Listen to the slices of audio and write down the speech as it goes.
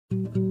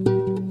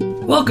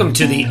Welcome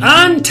to the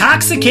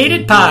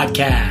Untoxicated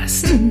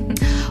Podcast.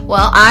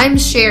 Well, I'm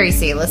Sheri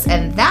Salis,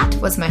 and that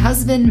was my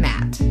husband,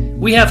 Matt.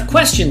 We have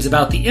questions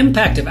about the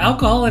impact of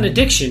alcohol and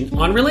addiction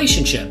on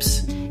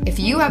relationships. If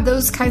you have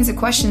those kinds of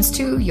questions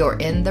too, you're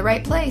in the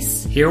right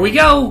place. Here we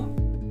go.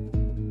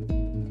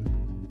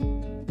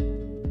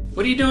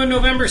 What are you doing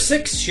November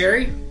 6th,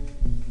 Sheri?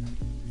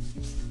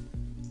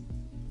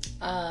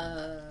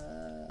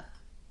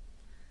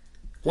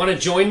 Want to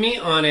join me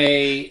on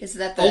a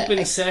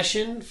open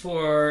session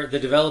for the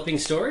developing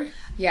story?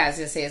 Yeah, I was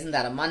going to say, isn't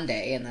that a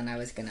Monday? And then I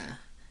was going to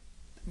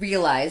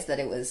realize that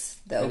it was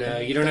the open No,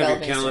 you don't have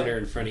your calendar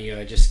in front of you.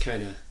 I just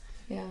kind of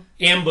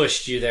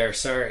ambushed you there.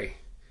 Sorry.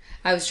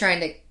 I was trying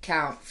to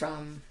count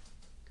from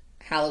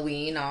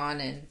Halloween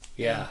on and...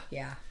 Yeah.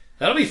 Yeah.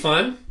 That'll be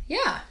fun.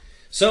 Yeah.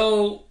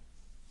 So,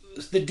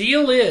 the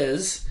deal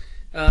is...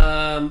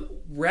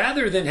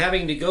 rather than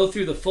having to go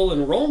through the full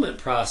enrollment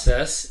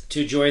process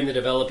to join the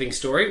Developing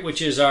Story,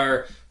 which is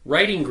our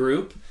writing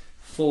group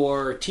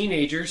for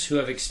teenagers who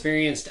have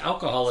experienced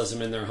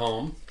alcoholism in their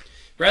home,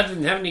 rather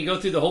than having to go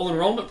through the whole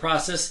enrollment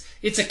process,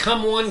 it's a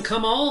come one,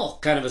 come all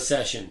kind of a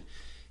session.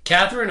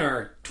 Catherine,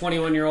 our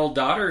 21-year-old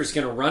daughter, is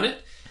going to run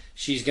it.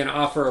 She's going to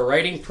offer a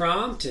writing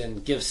prompt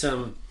and give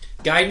some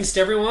guidance to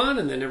everyone,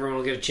 and then everyone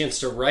will get a chance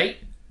to write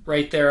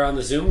right there on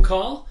the Zoom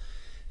call.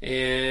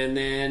 And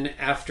then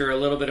after a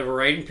little bit of a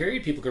writing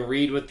period, people can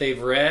read what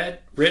they've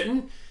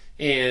written,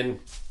 and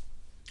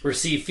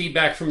receive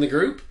feedback from the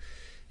group.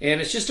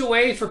 And it's just a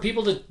way for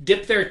people to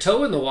dip their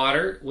toe in the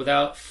water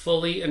without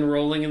fully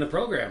enrolling in the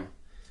program.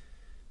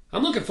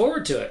 I'm looking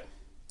forward to it.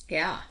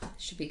 Yeah,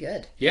 should be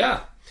good.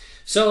 Yeah.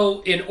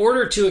 So in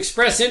order to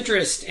express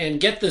interest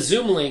and get the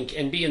Zoom link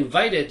and be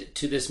invited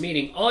to this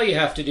meeting, all you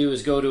have to do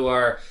is go to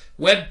our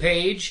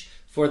webpage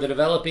for the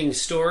Developing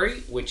Story,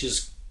 which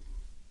is,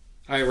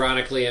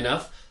 ironically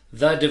enough,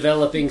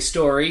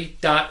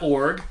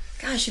 thedevelopingstory.org.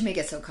 Gosh, you make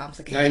it so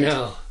complicated. I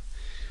know.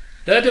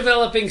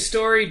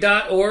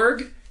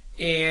 Thedevelopingstory.org.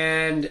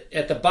 And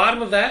at the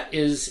bottom of that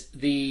is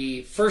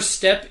the first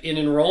step in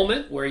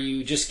enrollment, where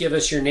you just give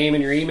us your name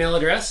and your email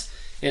address.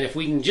 And if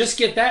we can just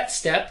get that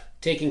step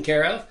taken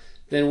care of,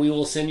 then we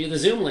will send you the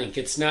Zoom link.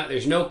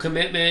 There's no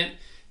commitment.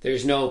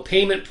 There's no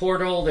payment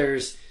portal.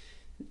 There's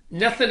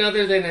nothing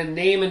other than a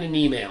name and an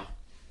email.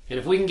 And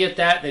if we can get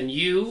that, then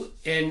you,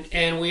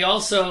 and we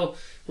also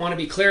want to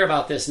be clear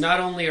about this. Not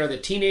only are the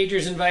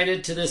teenagers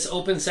invited to this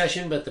open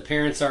session, but the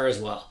parents are as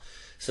well.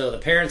 So the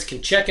parents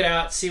can check it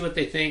out, see what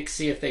they think,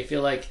 see if they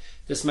feel like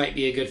this might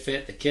be a good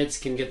fit. The kids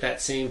can get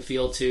that same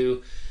feel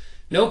too.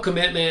 No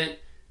commitment,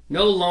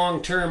 no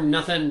long-term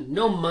nothing,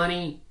 no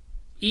money,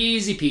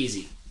 easy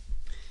peasy.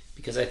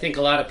 Because I think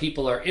a lot of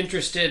people are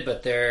interested,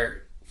 but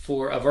they're,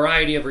 for a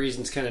variety of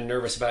reasons, kind of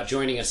nervous about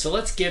joining us. So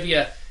let's give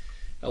you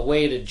a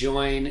way to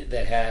join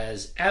that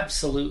has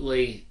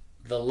absolutely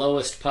the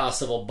lowest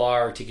possible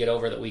bar to get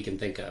over that we can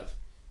think of.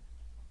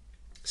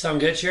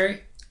 Sound good, Sheri?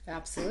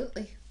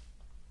 Absolutely.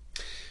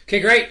 Okay,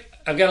 great.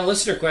 I've got a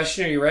listener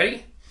question. Are you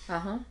ready?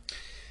 Uh-huh.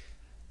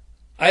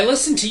 I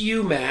listened to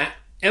you, Matt,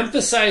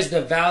 emphasize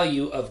the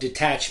value of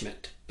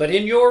detachment. But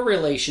in your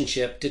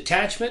relationship,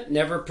 detachment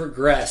never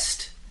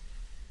progressed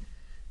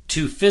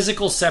to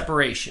physical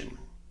separation.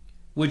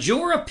 Would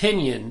your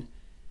opinion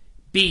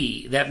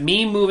be that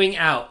me moving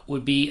out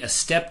would be a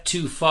step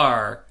too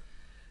far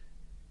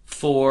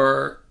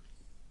for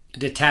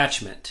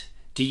detachment?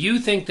 Do you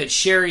think that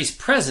Sheri's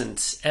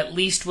presence at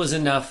least was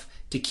enough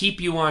to keep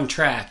you on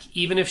track,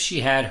 even if she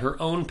had her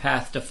own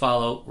path to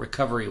follow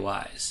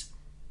recovery-wise?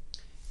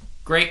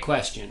 Great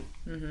question.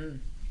 Mm-hmm.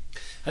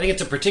 I think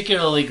it's a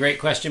particularly great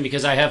question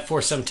because I have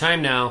for some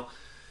time now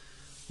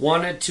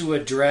wanted to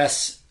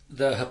address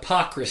the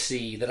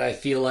hypocrisy that I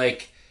feel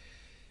like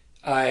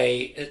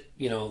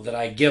that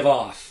I give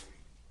off.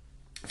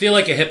 I feel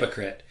like a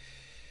hypocrite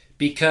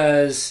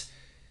because,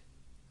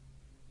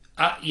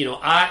 you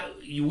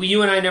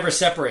and I never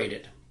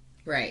separated.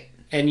 Right.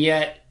 And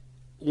yet,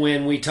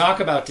 when we talk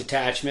about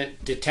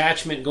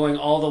detachment going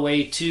all the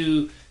way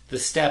to the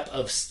step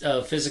of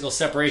physical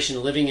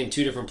separation, living in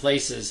two different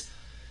places,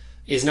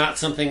 is not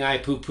something I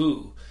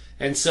poo-poo.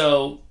 And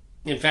so,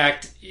 in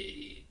fact,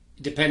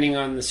 depending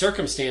on the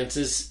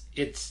circumstances,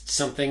 it's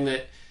something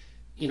that,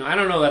 I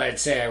don't know that I'd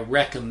say I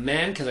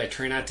recommend, because I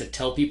try not to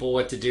tell people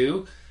what to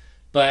do,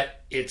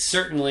 but it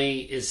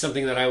certainly is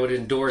something that I would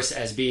endorse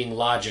as being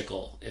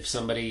logical if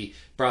somebody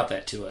brought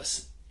that to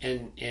us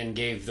and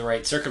gave the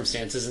right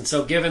circumstances. And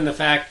so given the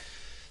fact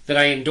that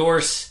I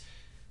endorse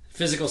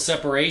physical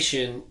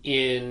separation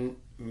in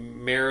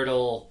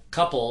marital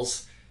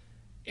couples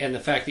and the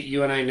fact that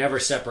you and I never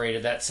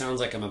separated, that sounds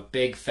like I'm a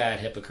big fat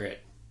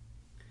hypocrite.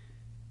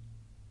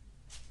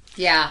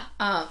 Yeah,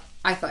 I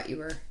thought you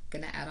were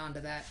going to add on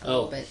to that a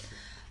little bit.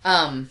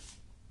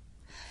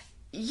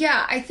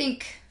 Yeah, I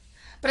think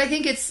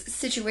it's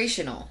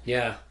situational.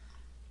 Yeah.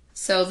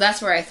 So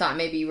that's where I thought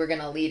maybe you were going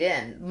to lead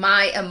in.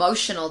 My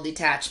emotional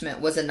detachment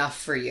was enough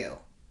for you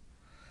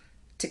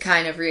to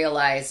kind of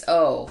realize,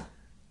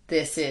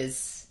 this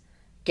is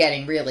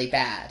getting really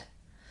bad.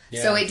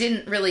 Yeah. So it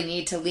didn't really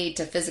need to lead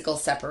to physical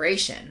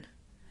separation.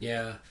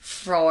 Yeah.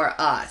 For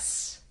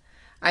us.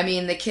 I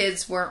mean, the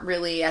kids weren't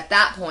really, at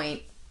that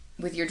point,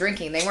 with your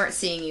drinking, they weren't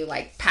seeing you,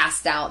 like,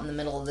 passed out in the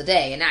middle of the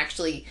day. And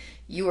actually,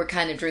 you were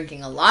kind of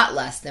drinking a lot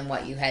less than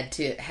what you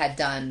had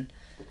done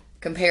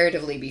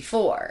comparatively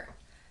before.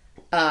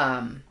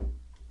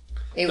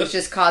 It was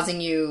just causing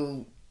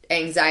you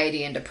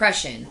anxiety and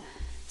depression.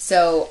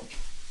 So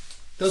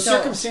those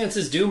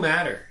circumstances do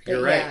matter.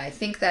 You're right. Yeah, I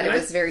think that it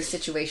was very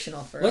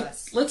situational for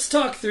us. Let's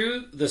talk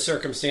through the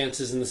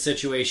circumstances and the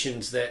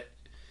situations that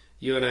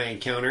you and I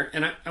encounter.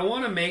 And I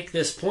want to make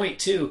this point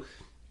too.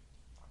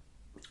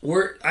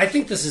 I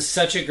think this is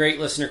such a great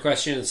listener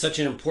question and such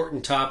an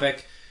important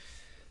topic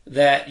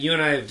that you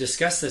and I have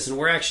discussed this, and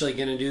we're actually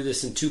going to do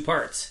this in 2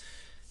 parts.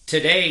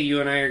 Today,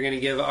 you and I are going to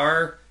give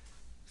our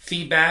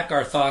feedback,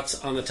 our thoughts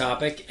on the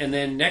topic, and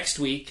then next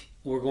week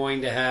we're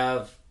going to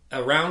have a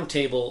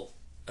roundtable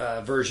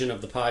version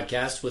of the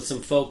podcast with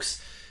some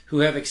folks who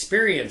have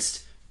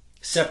experienced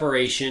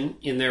separation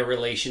in their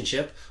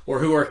relationship or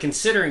who are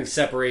considering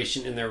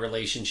separation in their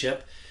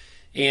relationship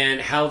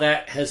and how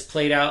that has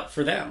played out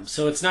for them.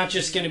 So it's not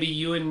just going to be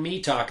you and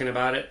me talking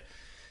about it.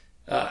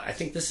 I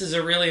think this is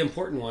a really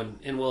important one,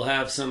 and we'll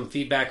have some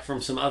feedback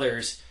from some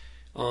others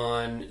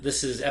on,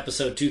 this is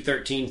episode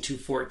 213,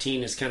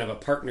 214 is kind of a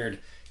partnered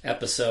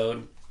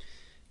episode,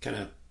 kind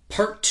of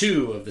part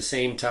 2 of the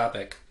same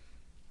topic.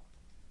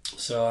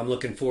 So I'm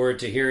looking forward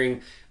to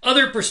hearing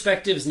other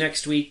perspectives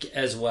next week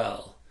as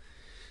well.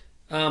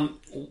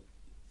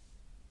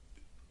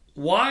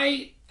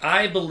 Why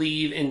I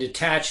believe in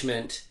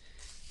detachment,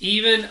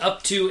 even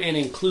up to and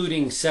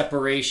including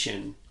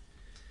separation,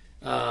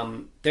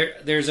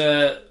 there's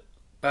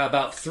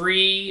about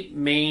 3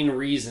 main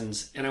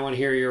reasons, and I want to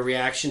hear your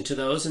reaction to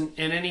those and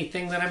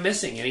anything that I'm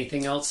missing,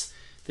 anything else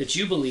that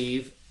you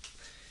believe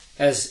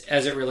as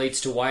it relates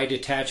to why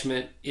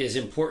detachment is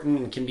important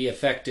and can be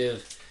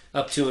effective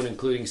up to and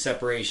including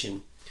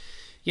separation.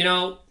 You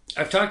know,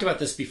 I've talked about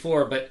this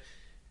before, but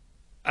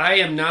I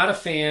am not a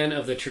fan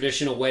of the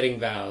traditional wedding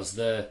vows,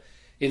 the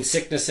in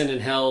sickness and in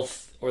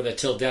health, or the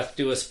till death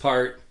do us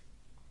part.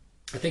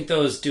 I think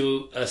those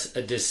do us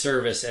a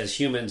disservice as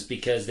humans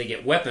because they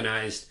get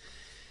weaponized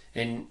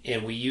and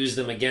we use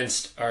them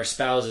against our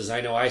spouses. I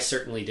know I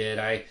certainly did.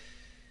 I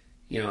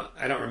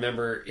don't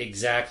remember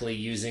exactly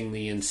using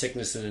the in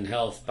sickness and in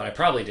health, but I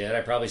probably did.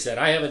 I probably said,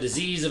 I have a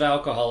disease of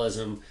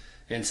alcoholism,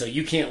 and so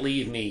you can't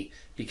leave me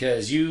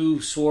because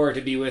you swore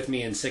to be with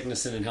me in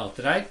sickness and in health.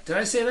 Did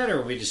I say that, or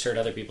have we just heard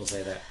other people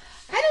say that?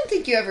 I don't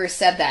think you ever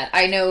said that.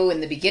 I know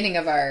in the beginning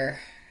of our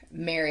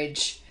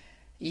marriage,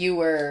 you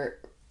were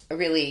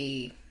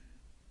really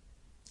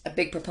a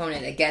big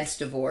proponent against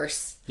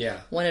divorce.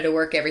 Yeah. Wanted to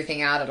work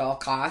everything out at all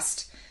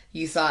cost.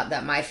 You thought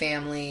that my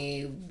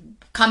family,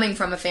 coming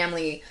from a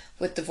family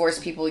with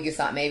divorced people, you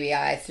thought maybe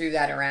I threw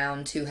that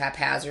around too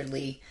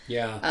haphazardly.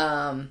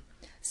 Yeah.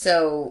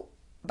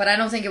 But I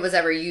don't think it was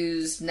ever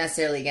used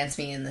necessarily against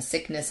me in the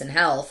sickness and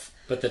health.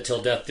 But the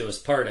till death do us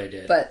part, I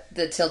did. But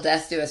the till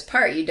death do us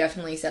part, you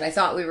definitely said, I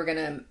thought we were going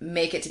to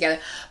make it together.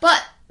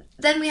 But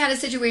then we had a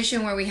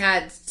situation where we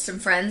had some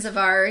friends of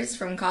ours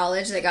from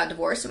college that got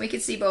divorced, and we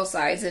could see both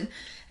sides.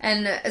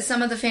 And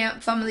some of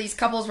these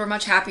couples were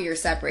much happier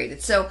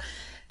separated. So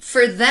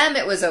for them,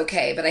 it was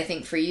okay. But I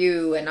think for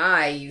you and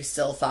I, you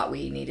still thought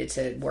we needed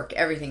to work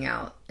everything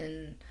out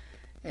and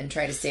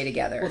try to stay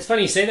together. Well, it's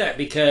funny you say that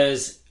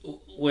because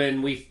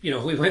when we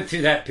went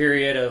through that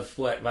period of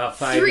about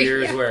 5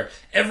 years where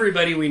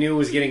everybody we knew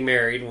was getting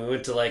married, and we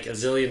went to like a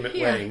zillion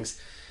weddings,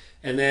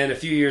 and then a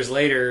few years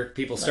later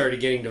people started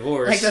getting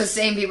divorced. Like those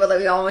same people that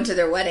we all went to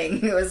their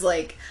wedding. It was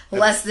like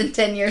less than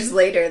 10 years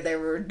later there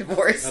were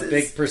divorces. A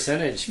big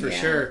percentage for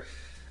sure.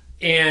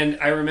 And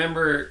I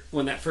remember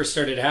when that first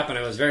started to happen,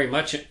 I was very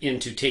much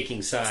into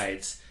taking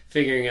sides,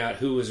 figuring out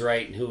who was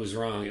right and who was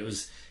wrong.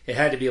 It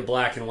had to be a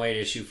black and white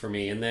issue for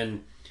me. And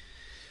then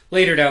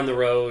later down the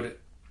road,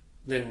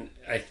 then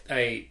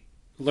I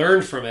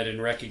learned from it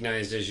and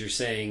recognized, as you're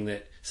saying,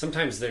 that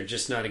sometimes they're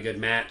just not a good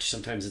match.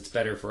 Sometimes it's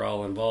better for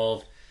all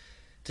involved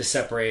to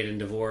separate and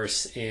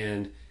divorce,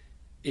 and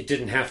it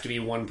didn't have to be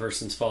one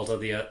person's fault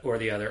or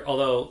the other.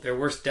 Although there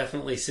were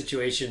definitely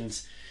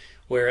situations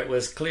where it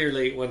was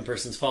clearly one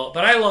person's fault.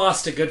 But I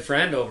lost a good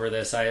friend over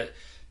this. I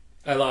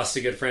lost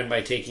a good friend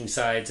by taking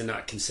sides and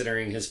not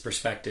considering his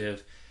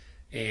perspective.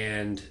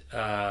 And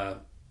I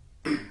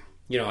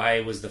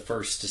was the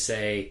first to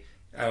say,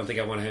 I don't think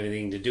I want to have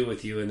anything to do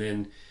with you. And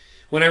then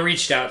when I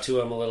reached out to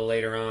him a little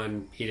later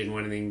on, he didn't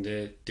want anything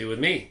to do with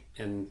me.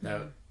 And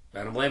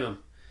I don't blame him.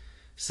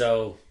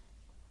 So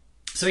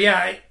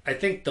yeah, I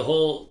think the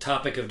whole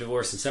topic of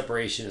divorce and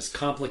separation is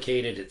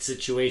complicated. It's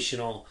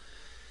situational.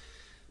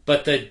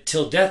 But the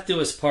till death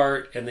do us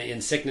part and the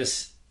in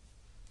sickness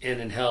and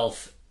in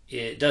health,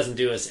 it doesn't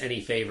do us any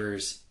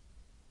favors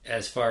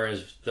as far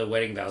as the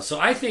wedding vows. So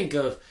I think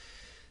of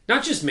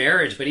not just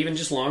marriage, but even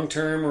just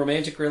long-term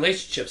romantic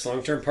relationships,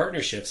 long-term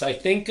partnerships. I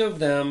think of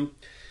them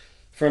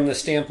from the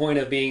standpoint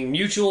of being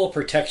mutual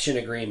protection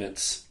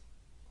agreements.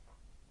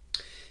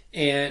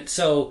 And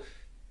so,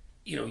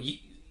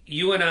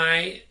 you and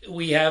I,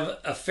 we have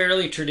a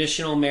fairly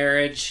traditional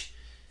marriage.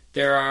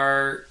 there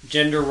are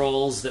gender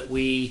roles that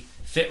we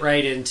fit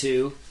right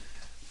into,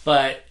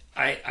 but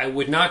I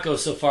would not go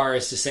so far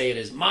as to say it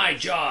is my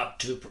job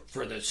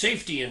for the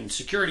safety and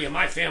security of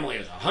my family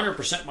is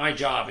 100% my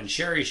job, and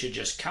Sheri should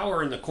just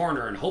cower in the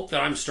corner and hope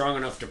that I'm strong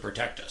enough to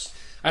protect us.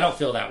 I don't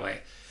feel that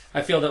way.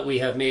 I feel that we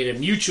have made a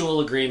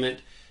mutual agreement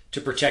to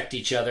protect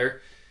each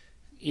other.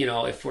 You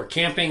know, if we're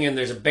camping and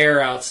there's a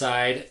bear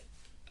outside,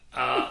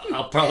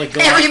 I'll probably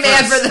go every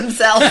man first. for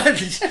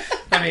themselves.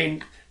 I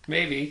mean,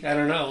 maybe. I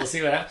don't know. We'll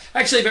see what happens.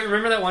 Actually, but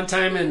remember that one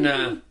time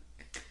in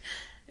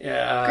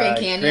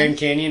Grand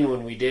Canyon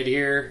when we did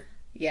hear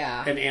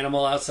an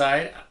animal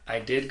outside? I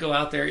did go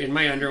out there in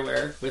my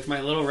underwear with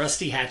my little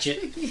rusty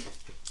hatchet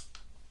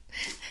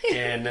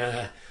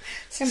and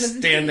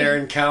stand there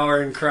and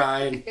cower and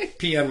cry and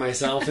pee on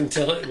myself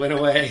until it went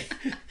away.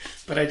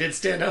 But I did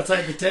stand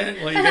outside the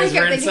tent while you guys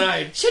were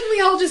inside. Shouldn't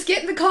we all just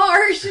get in the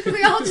car? Shouldn't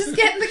we all just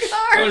get in the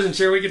car? I wasn't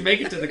sure we could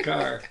make it to the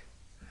car.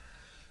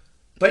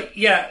 But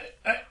yeah,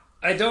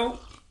 I don't...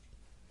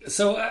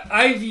 So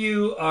I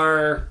view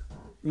our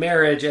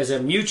marriage as a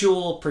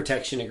mutual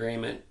protection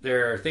agreement.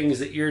 There are things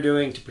that you're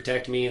doing to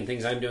protect me and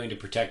things I'm doing to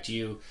protect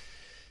you.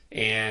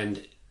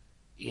 And,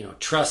 you know,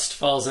 trust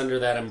falls under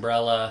that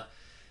umbrella,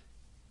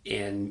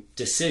 and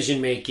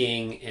decision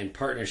making and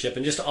partnership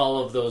and just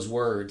all of those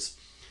words.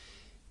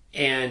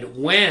 And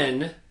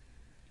when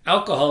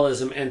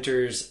alcoholism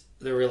enters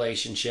the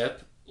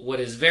relationship, what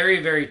is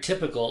very, very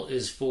typical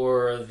is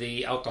for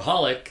the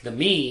alcoholic, the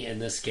me in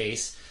this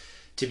case,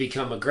 to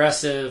become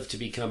aggressive, to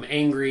become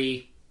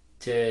angry,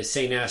 to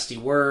say nasty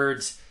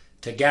words,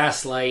 to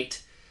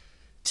gaslight,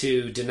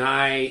 to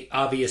deny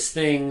obvious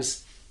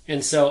things.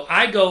 And so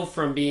I go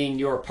from being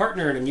your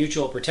partner in a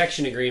mutual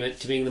protection agreement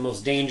to being the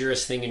most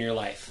dangerous thing in your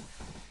life.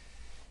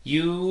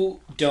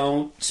 You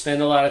don't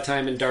spend a lot of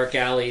time in dark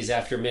alleys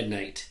after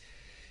midnight.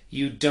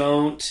 You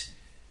don't,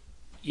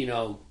 you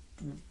know,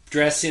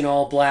 dress in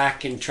all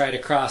black and try to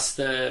cross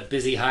the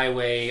busy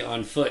highway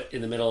on foot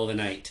in the middle of the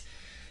night.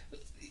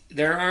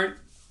 There aren't,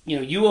 you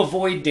know, you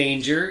avoid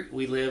danger.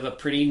 We live a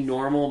pretty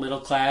normal middle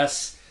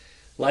class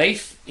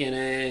life in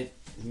a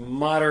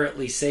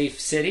moderately safe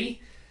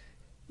city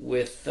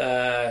with,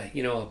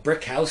 you know, a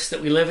brick house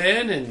that we live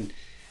in, and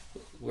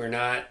we're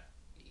not,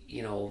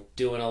 you know,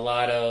 doing a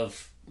lot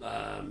of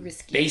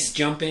base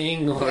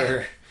jumping,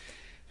 or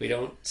we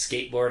don't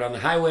skateboard on the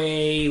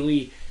highway.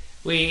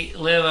 We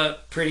live a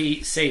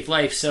pretty safe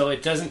life, so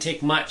it doesn't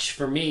take much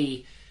for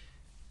me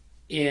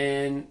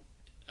in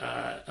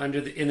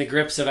the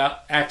grips of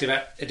active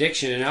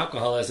addiction and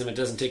alcoholism. It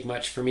doesn't take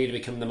much for me to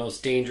become the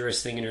most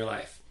dangerous thing in your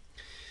life.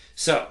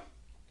 So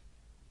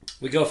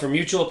we go from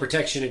mutual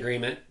protection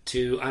agreement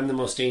to I'm the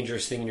most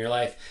dangerous thing in your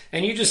life,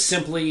 and you just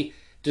simply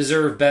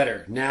deserve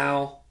better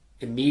now,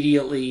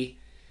 immediately.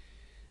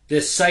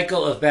 This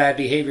cycle of bad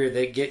behavior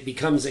that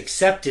becomes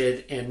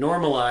accepted and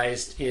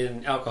normalized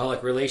in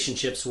alcoholic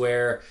relationships,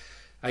 where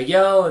I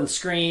yell and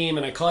scream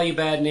and I call you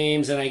bad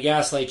names and I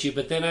gaslight you,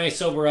 but then I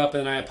sober up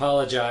and I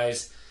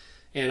apologize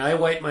and I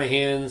wipe my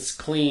hands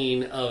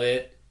clean of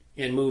it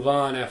and move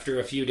on after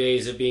a few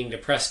days of being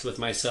depressed with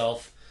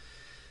myself.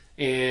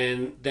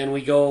 And then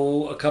we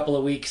go a couple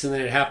of weeks and then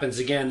it happens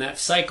again. That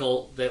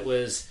cycle that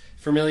was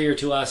familiar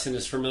to us and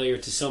is familiar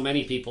to so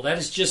many people, that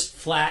is just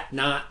flat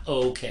not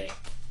okay.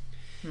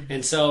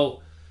 And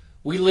so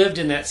we lived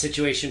in that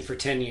situation for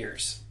 10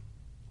 years.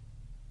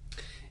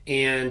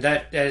 And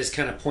that is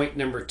kind of point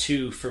number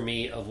 2 for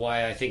me of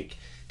why I think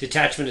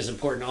detachment is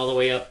important, all the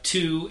way up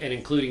to and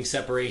including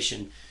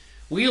separation.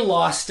 We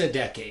lost a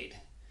decade,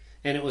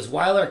 and it was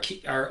while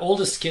our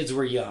oldest kids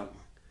were young,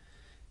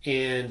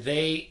 and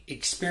they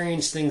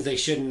experienced things they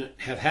shouldn't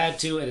have had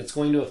to, and it's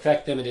going to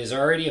affect them. It is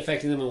already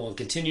affecting them and will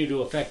continue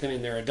to affect them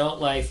in their adult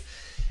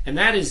life, and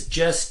that is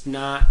just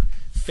not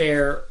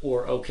fair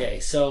or okay.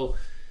 So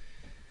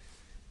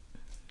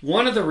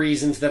one of the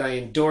reasons that I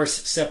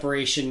endorse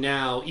separation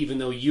now, even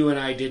though you and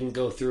I didn't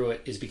go through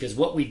it, is because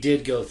what we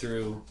did go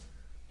through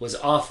was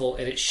awful,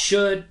 and it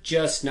should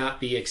just not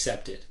be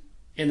accepted.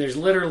 And there's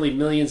literally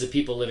millions of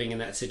people living in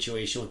that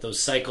situation with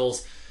those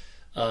cycles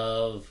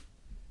of,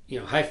 you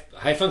know,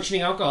 high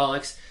functioning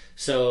alcoholics.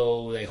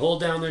 So they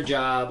hold down their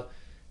job,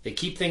 they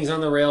keep things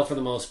on the rail for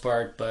the most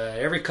part, but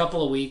every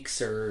couple of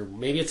weeks, or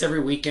maybe it's every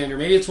weekend, or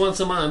maybe it's once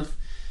a month,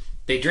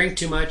 they drink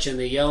too much and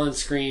they yell and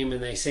scream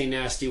and they say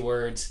nasty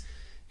words.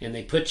 And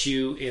they put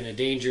you in a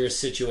dangerous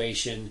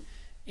situation.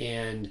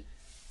 And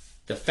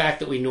the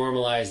fact that we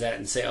normalize that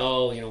and say,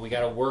 oh, you know, we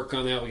got to work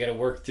on that. We got to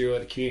work through it.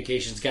 The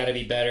communication's got to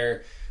be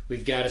better.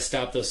 We've got to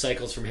stop those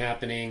cycles from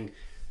happening.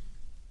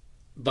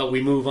 But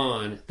we move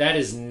on. That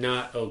is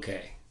not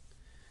okay.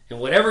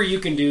 And whatever you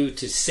can do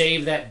to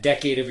save that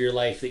decade of your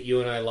life that you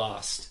and I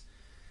lost,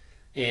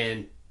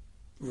 and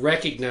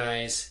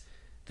recognize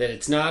that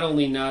it's not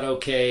only not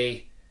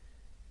okay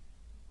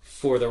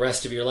for the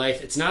rest of your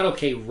life, it's not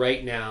okay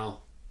right now.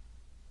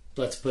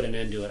 Let's put an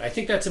end to it. I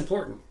think that's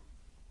important.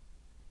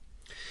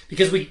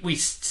 Because we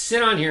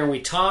sit on here and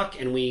we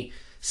talk and we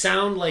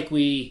sound like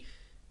we're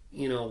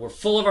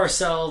full of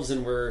ourselves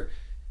and we're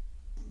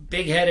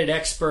big-headed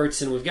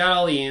experts and we've got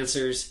all the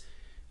answers,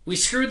 we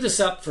screwed this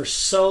up for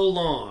so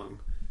long,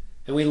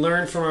 and we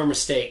learn from our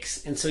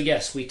mistakes. And so,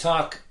 yes, we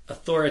talk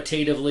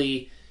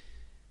authoritatively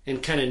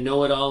and kind of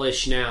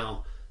know-it-all-ish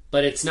now,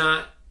 but it's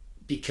not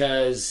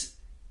because,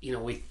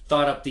 we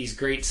thought up these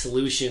great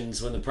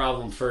solutions when the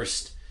problem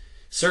first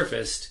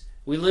surfaced.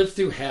 We lived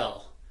through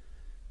hell.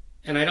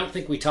 And I don't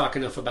think we talk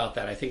enough about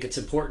that. I think it's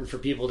important for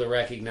people to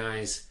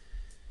recognize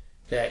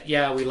that,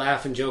 yeah, we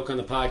laugh and joke on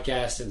the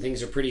podcast and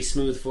things are pretty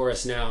smooth for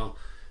us now,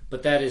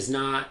 but that is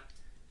not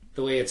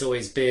the way it's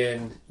always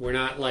been. We're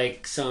not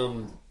like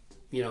some,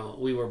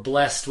 we were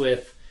blessed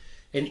with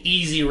an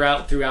easy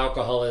route through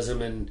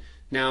alcoholism and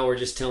now we're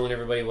just telling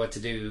everybody what to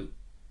do,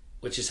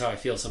 which is how I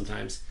feel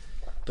sometimes.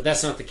 But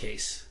that's not the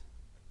case.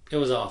 It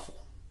was awful.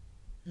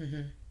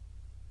 Mm-hmm.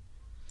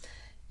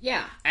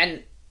 Yeah,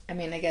 and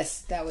I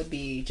guess that would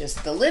be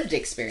just the lived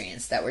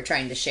experience that we're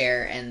trying to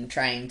share and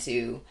trying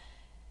to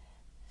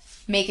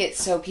make it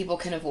so people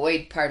can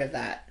avoid part of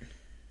that.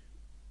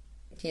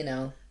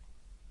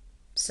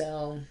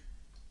 So,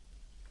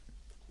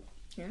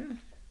 yeah.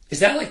 Is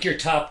that like your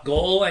top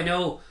goal? I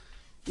know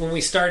when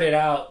we started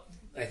out,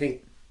 I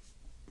think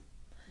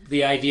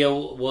the idea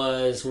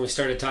was, when we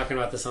started talking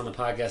about this on the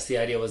podcast, the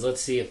idea was,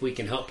 let's see if we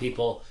can help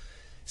people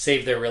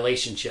save their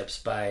relationships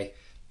by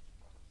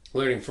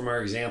learning from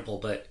our example,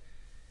 but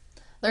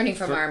learning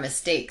from our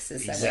mistakes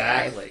is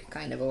exactly the way I've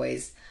kind of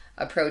always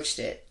approached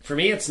it. For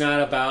me, it's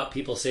not about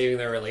people saving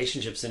their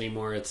relationships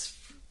anymore.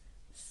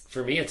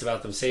 For me, it's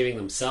about them saving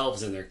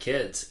themselves and their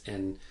kids.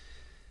 And,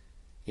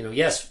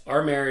 yes,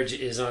 our marriage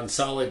is on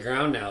solid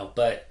ground now,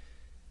 but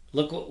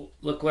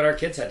look what our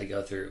kids had to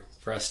go through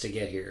for us to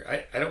get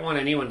here. I don't want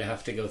anyone to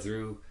have to go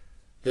through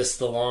this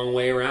the long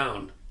way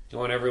around. I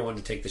want everyone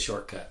to take the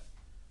shortcut.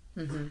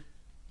 Mm-hmm.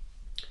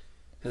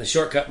 And the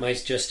shortcut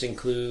might just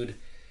include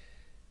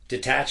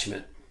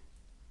detachment.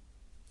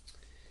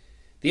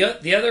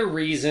 The other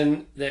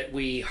reason that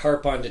we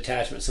harp on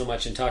detachment so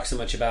much and talk so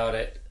much about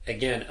it,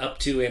 again, up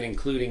to and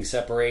including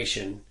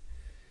separation,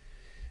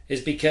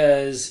 is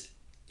because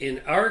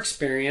in our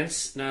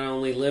experience, not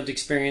only lived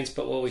experience,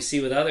 but what we see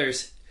with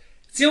others,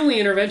 it's the only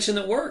intervention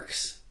that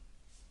works.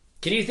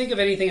 Can you think of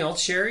anything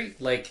else, Sheri?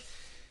 Like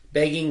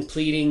begging,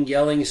 pleading,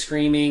 yelling,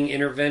 screaming,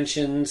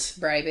 interventions?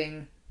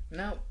 Bribing?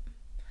 No.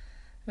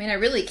 I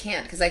really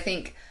can't, because I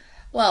think,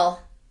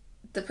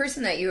 the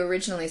person that you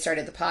originally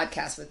started the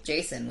podcast with,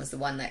 Jason, was the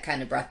one that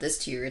kind of brought this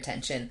to your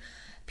attention.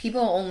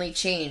 People only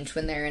change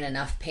when they're in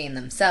enough pain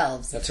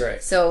themselves. That's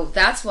right. So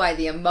that's why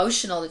the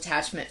emotional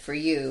detachment for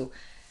you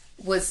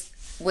was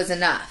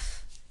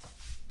enough,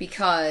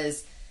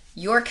 because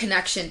your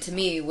connection to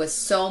me was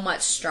so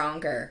much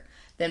stronger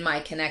than my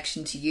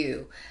connection to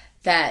you,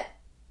 that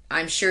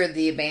I'm sure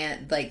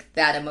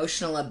that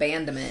emotional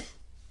abandonment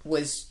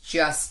was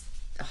just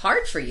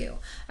hard for you.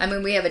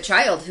 We have a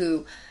child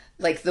who,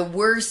 the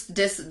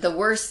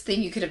worst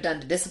thing you could have done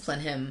to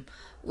discipline him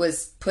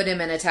was put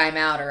him in a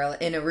timeout or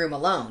in a room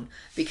alone,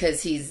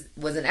 because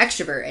was an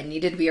extrovert and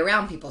needed to be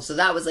around people. So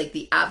that was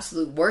the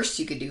absolute worst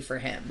you could do for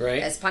him,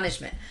 right, as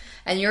punishment.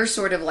 And you're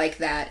sort of like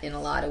that in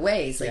a lot of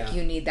ways.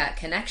 You need that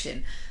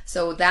connection.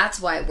 So that's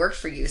why it worked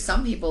for you.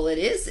 Some people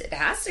it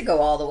has to go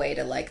all the way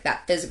to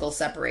that physical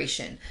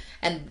separation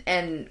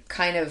and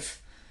kind of,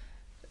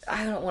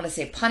 I don't want to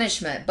say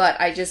punishment, but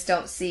I just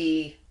don't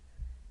see,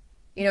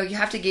 you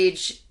have to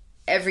gauge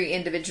every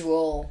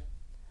individual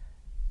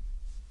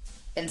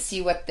and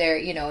see what their,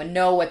 and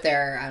know what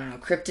their,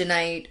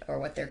 kryptonite or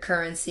what their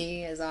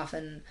currency is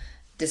often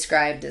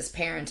described as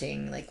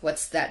parenting.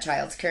 What's that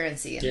child's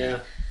currency?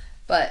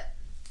 But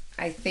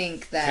I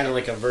think that... kind of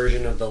like a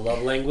version of the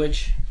love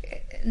language?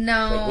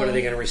 No. What are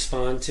they going to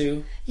respond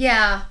to?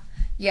 Yeah.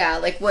 Yeah,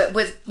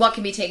 what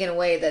can be taken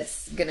away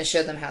that's going to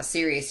show them how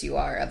serious you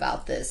are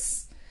about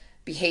this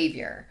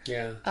behavior.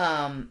 Yeah.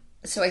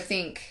 So I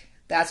think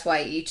that's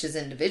why each is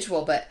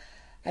individual, but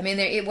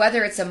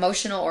whether it's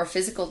emotional or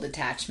physical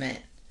detachment,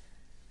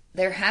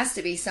 there has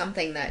to be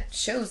something that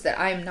shows that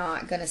I'm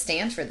not going to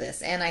stand for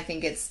this. And I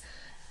think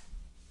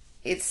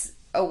it's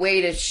a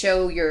way to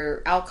show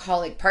your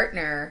alcoholic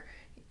partner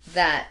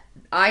that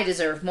I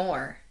deserve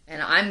more,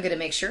 and I'm going to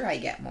make sure I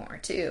get more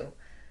too,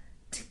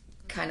 to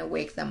kind of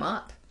wake them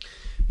up.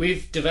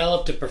 We've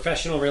developed a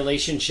professional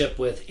relationship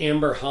with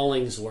Amber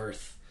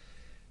Hollingsworth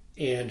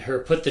and her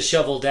Put the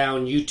Shovel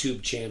Down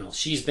YouTube channel.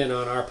 She's been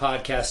on our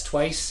podcast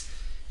twice,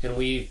 and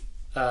we've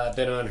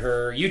been on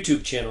her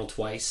YouTube channel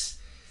twice.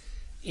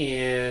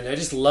 And I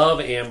just love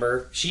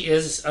Amber. She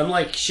is,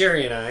 unlike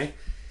Sheri and I,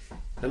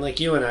 unlike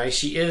you and I,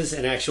 she is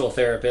an actual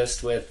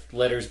therapist with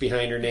letters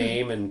behind her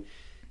name and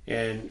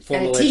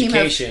formal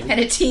education. And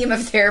a team of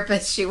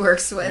therapists she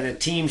works with. And a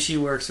team she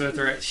works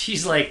with.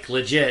 She's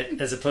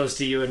legit, as opposed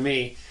to you and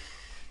me.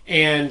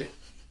 And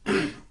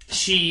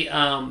she,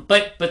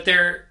 but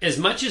there, as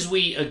much as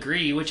we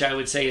agree, which I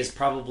would say is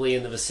probably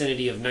in the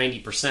vicinity of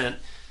 90%,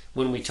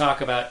 when we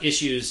talk about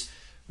issues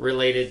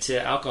related to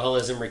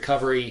alcoholism,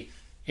 recovery,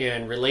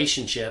 and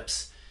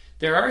relationships,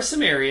 there are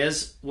some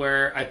areas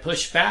where I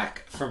push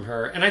back from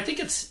her. And I think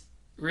it's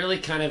really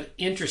kind of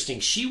interesting.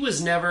 She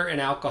was never an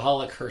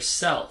alcoholic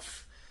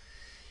herself.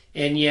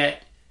 And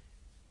yet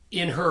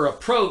in her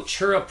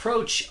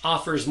approach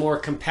offers more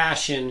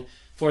compassion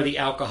for the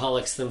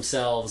alcoholics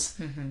themselves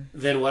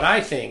than what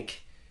I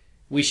think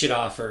we should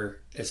offer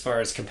as far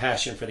as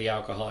compassion for the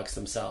alcoholics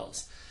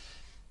themselves.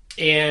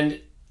 And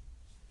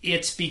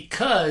it's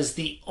because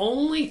the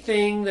only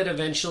thing that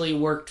eventually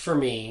worked for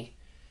me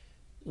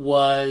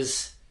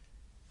was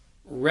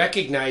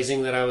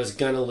recognizing that I was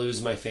going to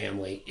lose my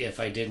family if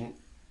I didn't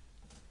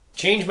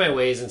change my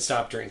ways and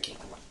stop drinking.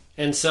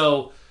 And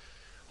so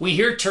we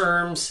hear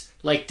terms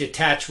like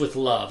detach with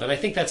love, and I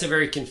think that's a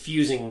very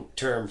confusing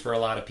term for a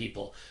lot of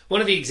people. One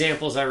of the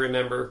examples I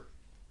remember,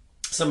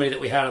 somebody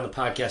that we had on the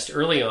podcast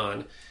early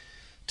on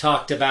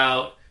talked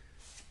about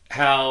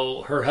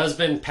how her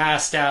husband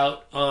passed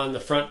out on the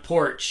front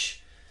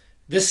porch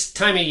this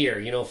time of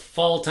year,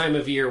 fall time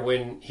of year,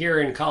 when here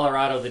in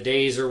Colorado the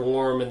days are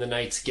warm and the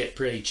nights get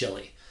pretty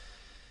chilly.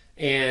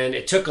 And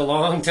it took a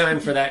long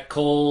time for that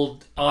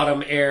cold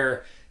autumn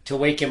air to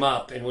wake him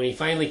up. And when he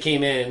finally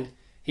came in,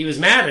 he was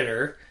mad at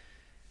her,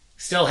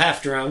 still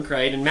half drunk,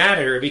 right? And mad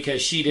at her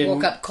because she didn't...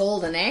 Woke up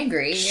cold and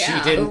angry. She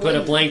didn't put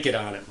a blanket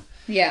on him.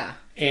 Yeah.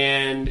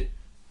 And,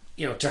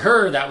 to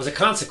her, that was a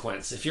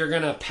consequence. If you're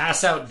going to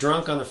pass out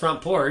drunk on the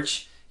front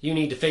porch, you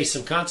need to face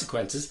some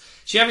consequences.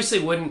 She obviously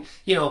wouldn't,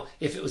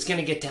 if it was going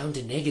to get down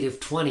to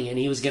 -20 and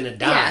he was going to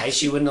die,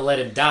 she wouldn't have let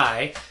him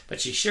die.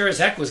 But she sure as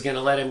heck was going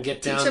to let him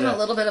get down Teach him a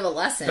little bit of a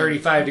lesson.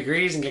 35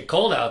 degrees and get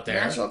cold out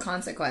there. Natural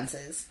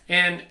consequences.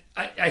 And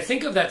I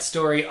think of that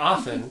story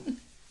often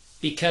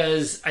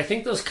because I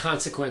think those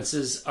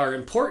consequences are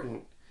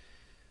important.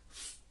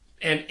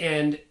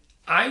 And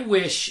I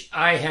wish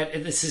I had,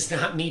 and this is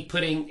not me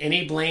putting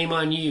any blame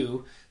on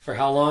you for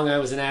how long I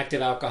was an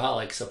active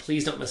alcoholic, so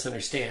please don't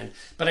misunderstand.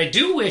 But I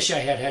do wish I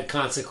had had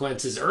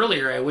consequences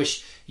earlier. I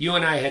wish you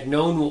and I had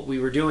known what we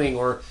were doing,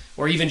 or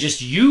even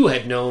just you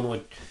had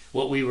known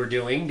what we were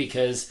doing,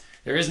 because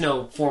there is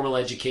no formal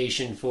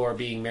education for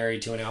being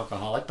married to an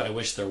alcoholic, but I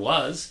wish there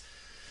was.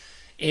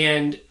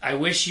 And I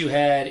wish you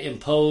had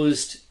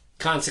imposed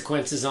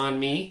consequences on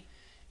me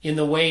in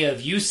the way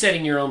of you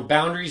setting your own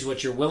boundaries,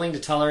 what you're willing to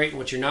tolerate and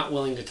what you're not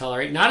willing to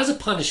tolerate, not as a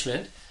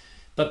punishment,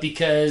 but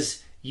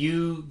because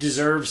you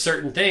deserve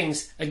certain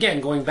things.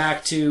 Again, going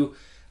back to,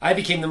 I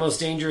became the most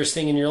dangerous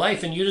thing in your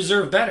life and you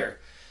deserve better.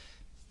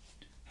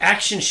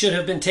 Action should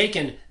have been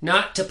taken,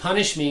 not to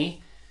punish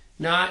me,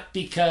 not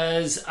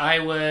because I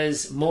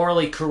was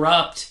morally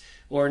corrupt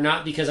or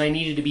not because I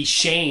needed to be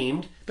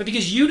shamed, but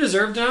because you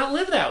deserve to not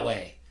live that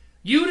way.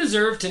 You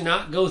deserve to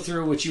not go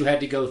through what you had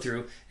to go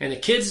through, and the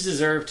kids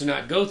deserve to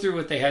not go through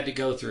what they had to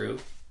go through.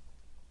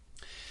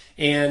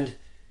 And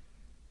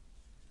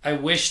I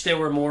wish there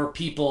were more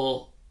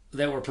people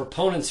that were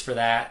proponents for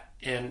that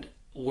and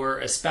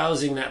were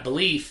espousing that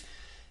belief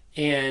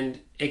and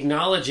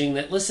acknowledging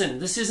that, listen,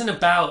 this isn't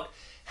about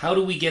how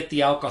do we get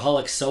the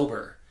alcoholic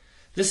sober.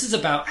 This is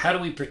about how do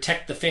we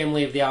protect the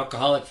family of the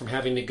alcoholic from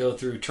having to go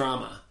through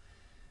trauma.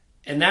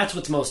 And that's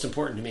what's most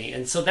important to me.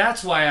 And so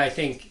that's why I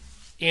think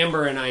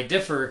Amber and I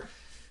differ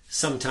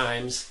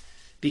sometimes,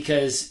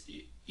 because,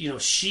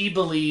 she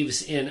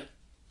believes in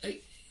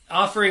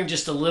offering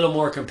just a little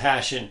more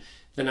compassion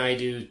than I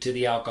do to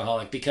the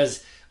alcoholic,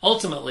 because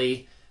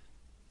ultimately,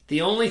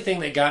 the only thing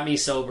that got me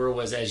sober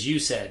was, as you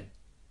said,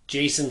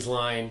 Jason's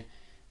line,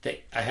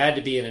 that I had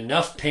to be in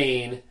enough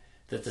pain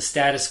that the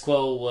status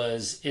quo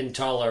was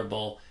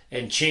intolerable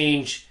and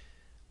change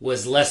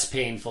was less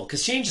painful.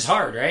 Because change is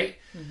hard, right?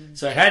 Mm-hmm.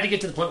 So I had to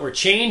get to the point where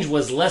change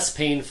was less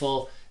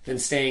painful than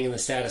staying in the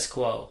status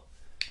quo.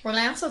 Well,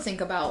 I also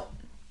think about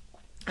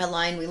a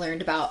line we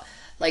learned about,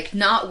 like,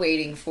 not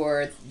waiting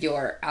for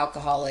your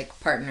alcoholic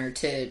partner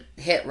to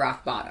hit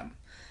rock bottom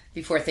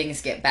before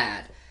things get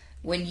bad.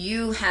 When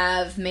you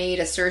have made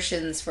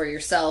assertions for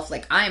yourself,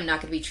 like, I am not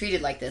going to be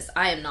treated like this,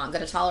 I am not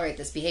going to tolerate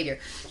this behavior,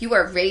 you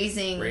are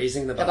raising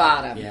the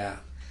bottom. Yeah.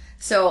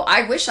 So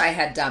I wish I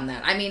had done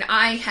that. I mean,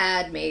 I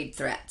had made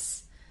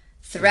threats.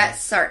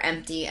 Threats are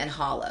empty and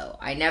hollow.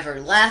 I never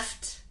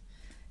left.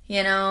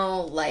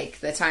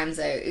 Like the times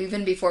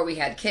even before we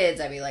had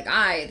kids, I'd be like,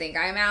 I think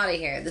I'm out of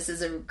here. This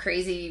is a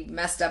crazy,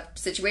 messed up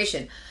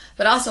situation.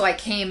 But also I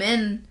came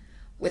in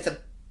with a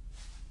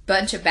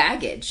bunch of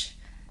baggage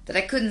that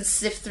I couldn't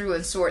sift through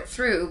and sort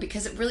through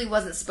because it really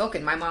wasn't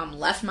spoken. My mom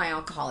left my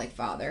alcoholic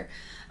father.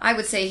 I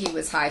would say he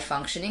was high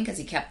functioning because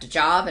he kept a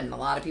job and a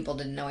lot of people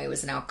didn't know he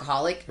was an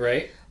alcoholic.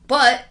 Right.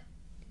 But,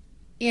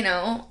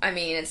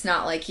 it's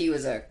not like he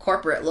was a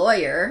corporate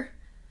lawyer.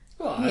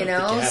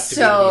 Well,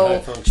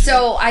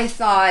 so I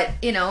thought,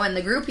 and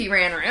the group he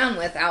ran around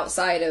with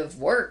outside of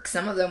work,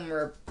 some of them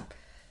were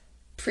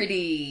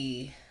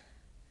pretty,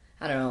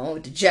 I don't know,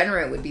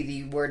 degenerate would be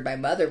the word my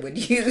mother would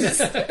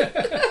use.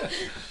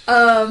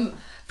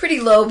 Pretty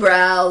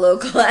lowbrow, low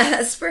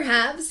class,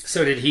 perhaps.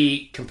 So did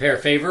he compare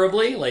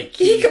favorably?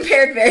 He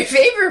compared very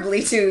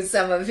favorably to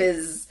some of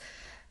his,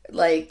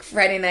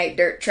 Friday night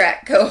dirt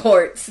track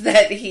cohorts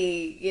that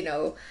he,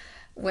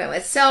 went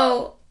with.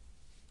 So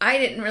I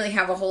didn't really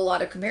have a whole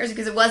lot of comparison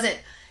because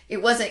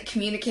it wasn't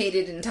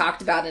communicated and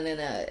talked about in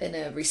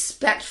a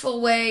respectful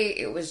way.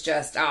 It was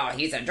just, oh,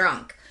 he's a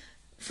drunk.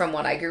 from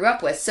what I grew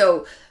up with.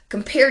 So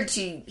compared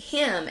to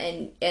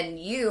him and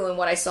you and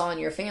what I saw in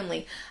your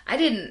family, I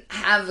didn't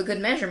have a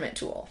good measurement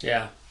tool.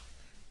 Yeah.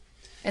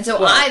 And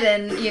so I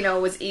then,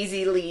 was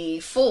easily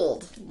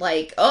fooled.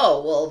 Like,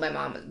 oh, well, my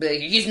mom,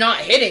 he's not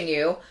hitting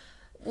you.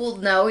 Well,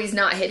 no, he's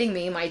not hitting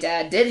me. My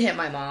dad did hit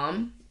my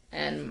mom.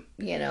 And,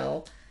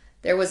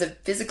 there was a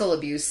physical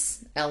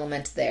abuse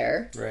element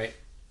there. Right.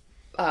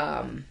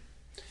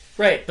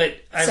 Right, but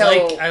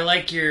I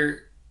like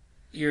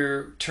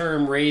your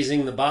term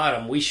raising the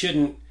bottom. We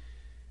shouldn't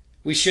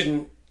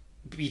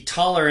be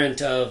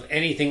tolerant of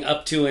anything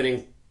up to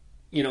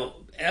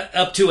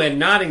and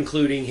not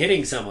including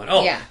hitting someone.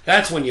 Oh, yeah.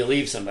 That's when you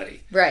leave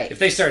somebody. Right. If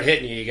they start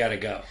hitting you, you got to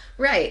go.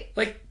 Right.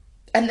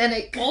 And then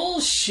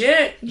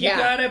bullshit. You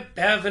got to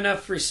have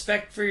enough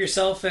respect for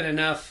yourself and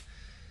enough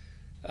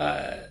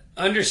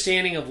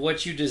understanding of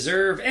what you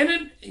deserve,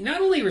 and not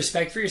only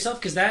respect for yourself,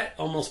 because that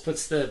almost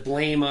puts the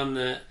blame on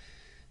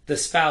the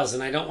spouse,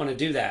 and I don't want to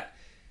do that.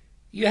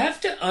 You have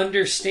to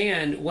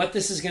understand what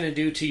this is going to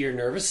do to your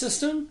nervous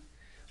system,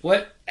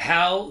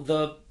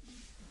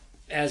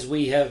 as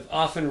we have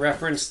often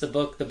referenced the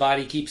book The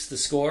Body Keeps the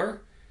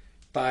Score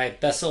by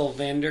Bessel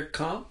van der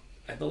Kolk,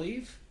 I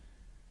believe.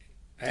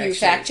 You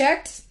fact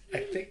checked? I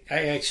think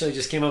I actually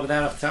just came up with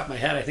that off the top of my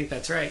head. I think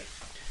that's right.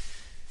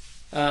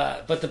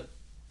 But the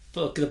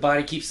book The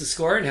Body Keeps the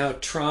Score, and how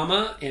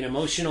trauma and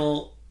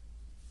emotional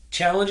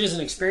challenges and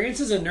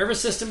experiences and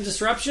nervous system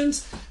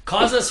disruptions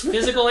cause us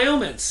physical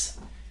ailments.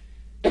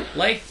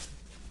 Like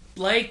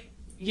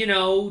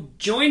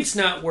joints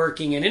not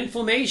working and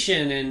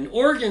inflammation and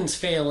organs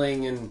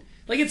failing, and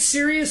it's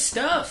serious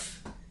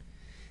stuff.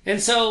 And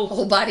so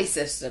whole body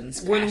systems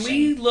crashing. When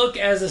we look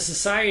as a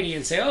society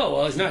and say, oh,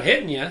 well, he's not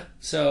hitting you,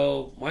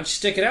 so why don't you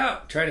stick it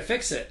out, try to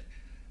fix it,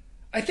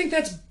 I think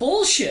that's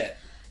bullshit.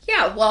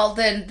 Yeah, well,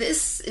 then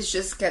this is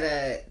just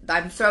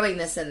I'm throwing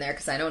this in there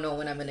because I don't know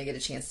when I'm going to get a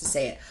chance to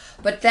say it.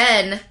 But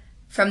then,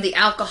 from the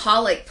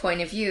alcoholic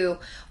point of view,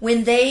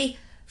 when they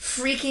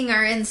freaking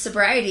are in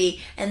sobriety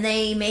and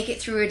they make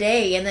it through a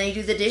day and they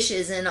do the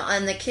dishes and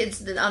the kids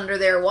that under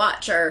their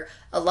watch are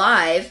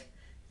alive,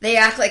 they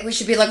act like we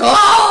should be like,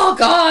 oh,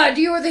 God,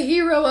 you are the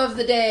hero of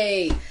the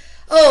day.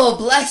 Oh,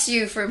 bless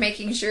you for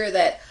making sure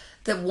that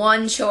the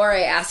one chore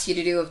I asked you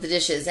to do of the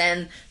dishes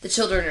and the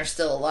children are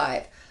still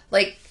alive.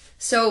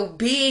 So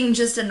being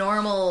just a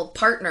normal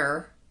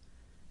partner,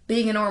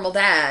 being a normal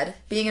dad,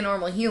 being a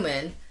normal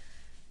human,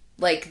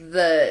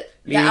 the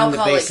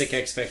basic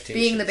expectations.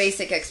 Being the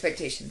basic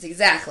expectations,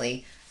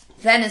 exactly.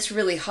 Then it's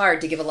really hard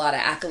to give a lot of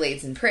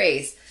accolades and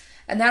praise.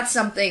 And that's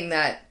something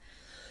that,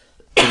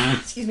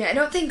 excuse me, I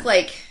don't think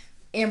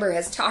Amber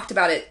has talked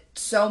about it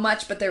so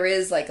much, but there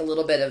is a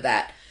little bit of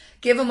that.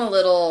 Give them a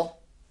little,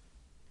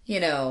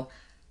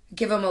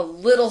 give them a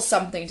little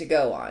something to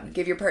go on.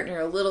 Give your partner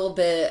a little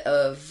bit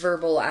of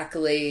verbal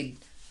accolade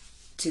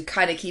to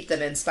kind of keep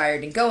them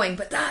inspired and going.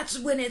 But that's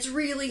when it's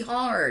really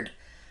hard.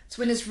 It's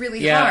when it's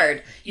really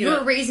hard.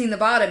 You're raising the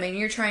bottom and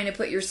you're trying to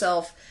put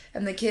yourself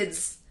and the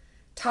kids'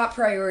 top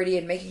priority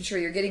and making sure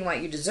you're getting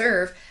what you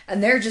deserve.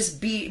 And they're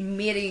just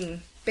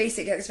meeting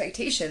basic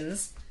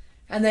expectations.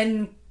 And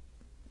then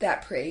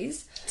that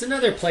praise. It's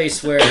another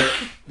place where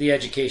the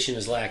education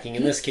is lacking.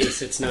 In this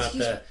case, it's not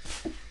the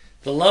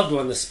loved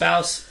one, the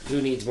spouse,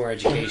 who needs more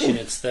education.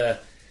 It's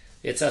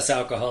us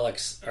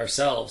alcoholics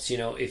ourselves.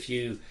 If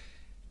you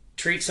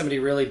treat somebody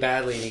really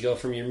badly and you go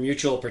from your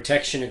mutual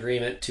protection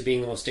agreement to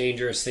being the most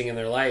dangerous thing in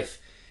their life,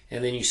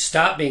 and then you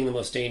stop being the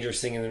most dangerous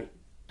thing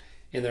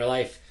in their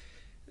life,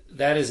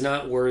 that is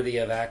not worthy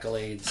of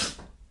accolades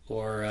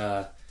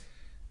or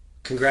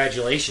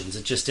congratulations.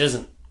 It just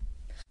isn't.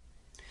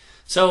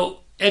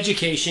 So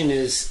education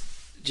is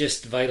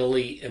just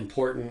vitally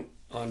important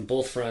on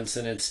both fronts,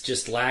 and it's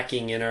just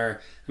lacking in I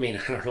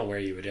don't know where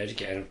you would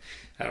educate.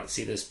 I don't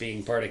see this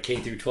being part of K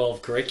through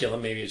 12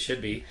 curriculum. Maybe it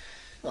should be.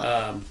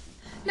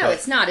 No,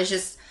 it's not. It's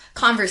just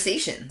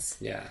conversations.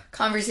 Yeah.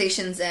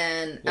 Conversations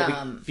and...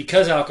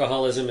 because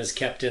alcoholism is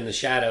kept in the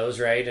shadows,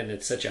 right? And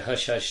it's such a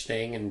hush-hush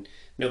thing, and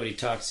nobody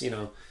talks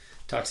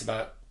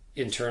about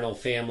internal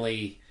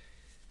family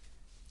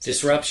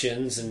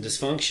disruptions and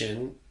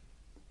dysfunction.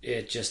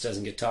 It just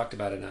doesn't get talked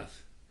about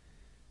enough.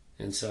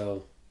 And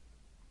so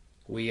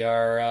we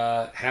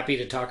are happy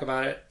to talk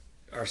about it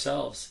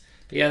ourselves.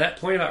 But yeah,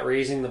 that point about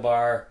raising the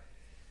bar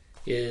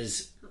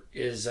is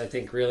I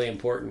think really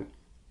important.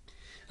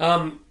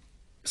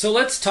 So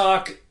let's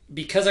talk,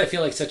 because I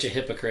feel like such a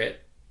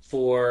hypocrite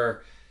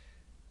for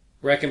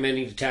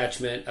recommending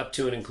detachment up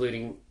to and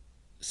including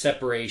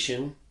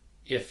separation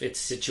if it's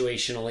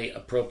situationally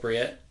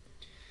appropriate.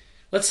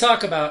 Let's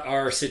talk about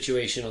our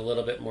situation a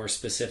little bit more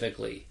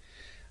specifically.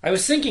 I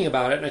was thinking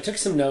about it, and I took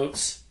some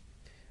notes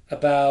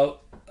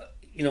about,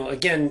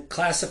 again,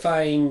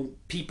 classifying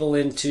people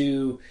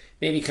into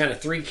maybe kind of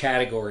three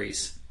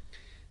categories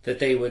that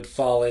they would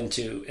fall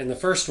into. And the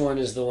first one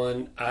is the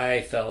one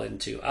I fell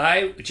into.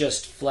 I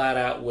just flat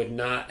out would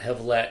not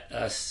have let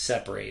us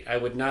separate. I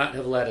would not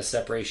have let a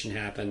separation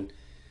happen.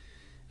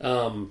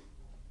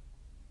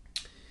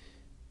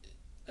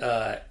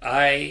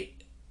 I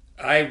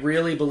I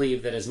really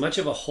believe that as much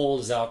of a hold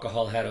as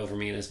alcohol had over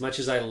me, and as much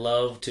as I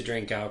love to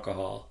drink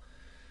alcohol,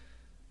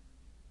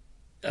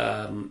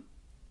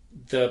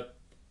 the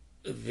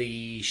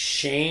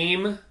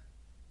shame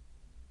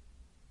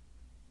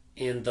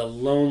and the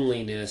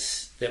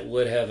loneliness that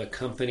would have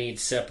accompanied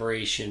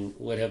separation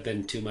would have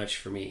been too much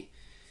for me.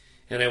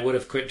 And I would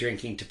have quit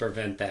drinking to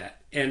prevent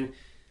that. And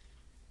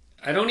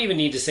I don't even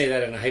need to say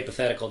that in a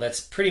hypothetical.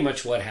 That's pretty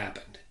much what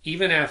happened.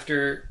 Even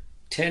after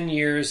 10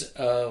 years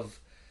of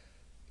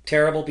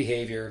terrible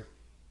behavior,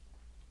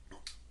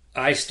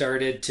 I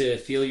started to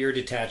feel your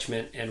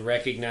detachment and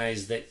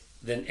recognize that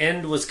the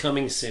end was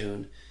coming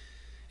soon.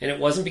 And it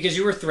wasn't because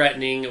you were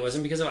threatening. It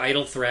wasn't because of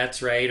idle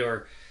threats, right?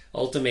 Or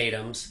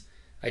ultimatums.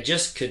 I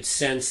just could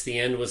sense the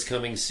end was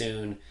coming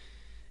soon.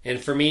 And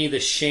for me, the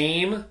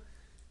shame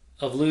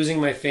of losing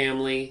my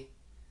family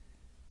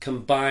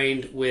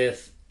combined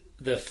with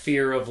the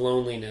fear of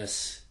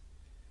loneliness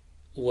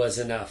was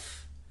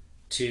enough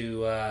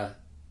to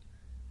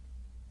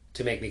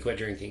make me quit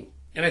drinking.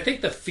 And I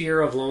think the fear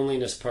of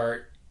loneliness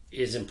part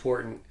is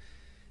important.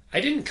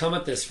 I didn't come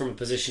at this from a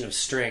position of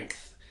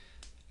strength.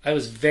 I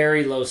was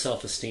very low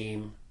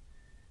self-esteem.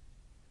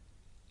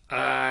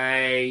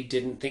 I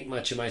didn't think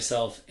much of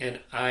myself, and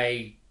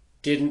I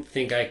didn't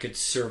think I could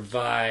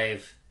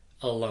survive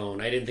alone.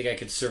 I didn't think I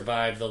could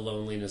survive the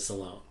loneliness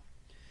alone.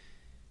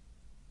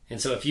 And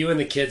so if you and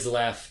the kids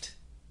left,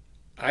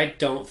 I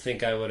don't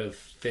think I would have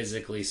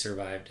physically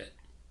survived it.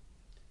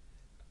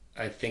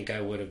 I think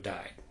I would have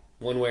died,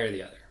 one way or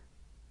the other.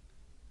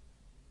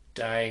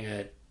 Dying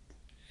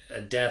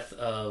a death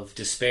of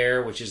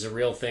despair, which is a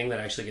real thing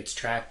that actually gets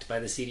tracked by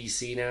the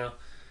CDC now.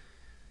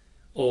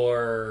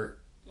 Or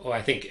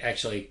I think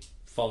actually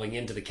falling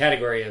into the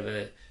category of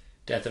a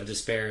death of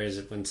despair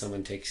is when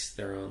someone takes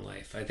their own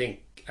life. I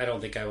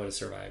don't think I would have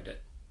survived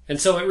it. And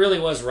so it really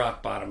was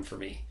rock bottom for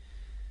me.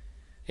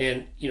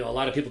 And, a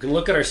lot of people can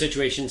look at our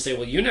situation and say,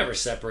 well, you never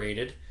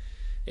separated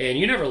and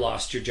you never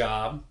lost your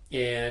job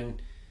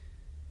and,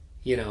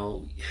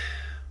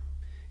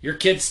 your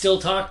kids still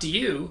talk to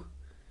you.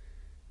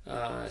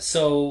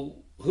 So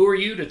who are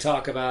you to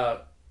talk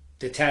about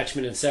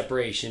detachment and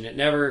separation? It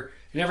never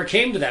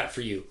came to that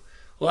for you.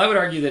 Well, I would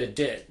argue that it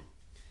did.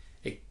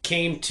 It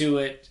came to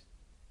it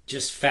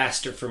just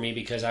faster for me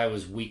because I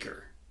was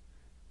weaker.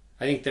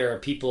 I think there are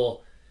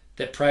people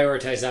that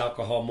prioritize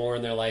alcohol more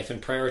in their life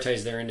and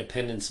prioritize their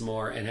independence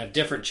more and have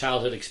different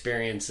childhood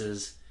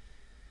experiences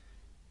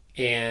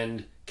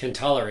and can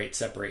tolerate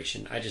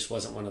separation. I just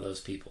wasn't one of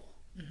those people.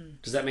 Mm-hmm.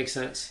 Does that make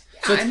sense?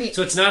 Yeah,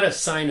 so it's not a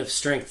sign of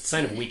strength, it's a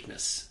sign of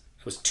weakness.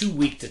 I was too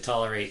weak to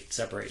tolerate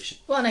separation.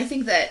 Well, and I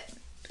think that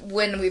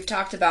when we've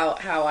talked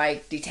about how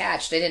I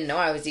detached, I didn't know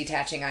I was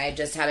detaching. I had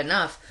just had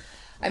enough.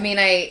 I mean,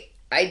 I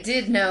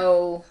did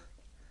know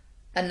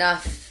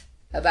enough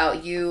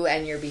about you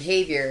and your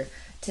behavior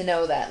to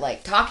know that,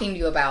 like, talking to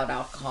you about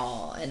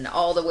alcohol and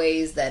all the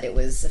ways that it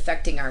was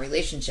affecting our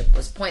relationship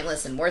was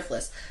pointless and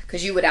worthless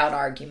because you would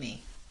out-argue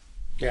me.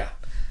 Yeah.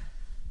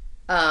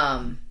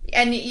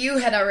 And you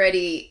had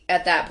already,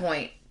 at that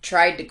point,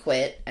 tried to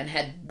quit and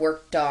had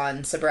worked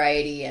on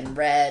sobriety and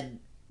read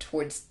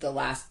towards that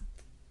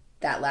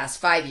last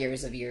 5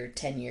 years of your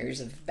 10 years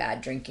of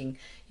bad drinking.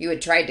 You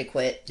had tried to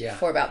quit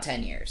for about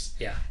 10 years.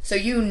 Yeah. So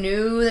you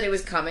knew that it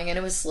was coming and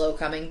it was slow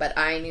coming, but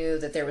I knew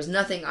that there was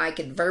nothing I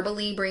could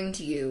verbally bring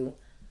to you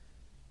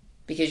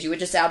because you would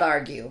just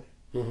out-argue.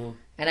 Mm-hmm.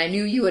 And I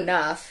knew you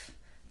enough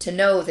to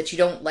know that you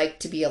don't like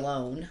to be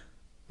alone.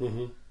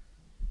 Mm-hmm.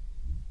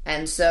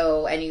 And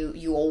so, and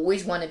you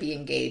always want to be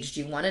engaged.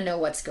 You want to know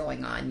what's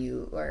going on.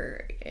 You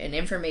are an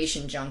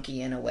information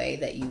junkie in a way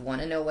that you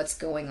want to know what's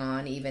going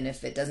on, even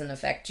if it doesn't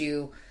affect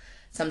you.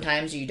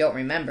 Sometimes you don't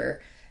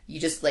remember. You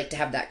just like to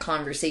have that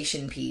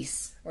conversation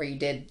piece, or you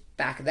did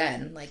back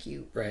then. Like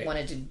you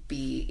wanted to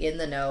be in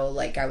the know.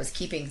 Like I was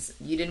keeping,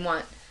 you didn't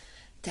want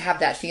to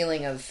have that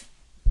feeling of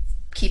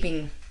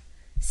keeping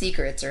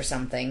secrets or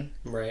something.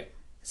 Right.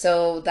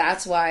 So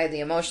that's why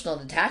the emotional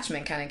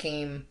detachment kind of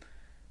came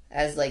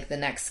as like the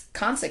next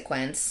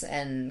consequence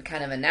and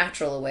kind of a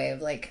natural way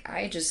of like,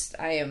 I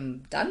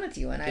am done with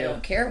you and I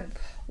don't care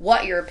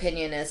what your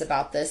opinion is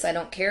about this. I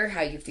don't care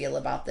how you feel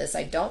about this.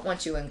 I don't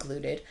want you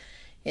included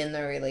in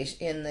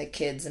the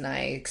kids and I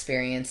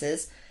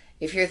experiences.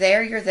 If you're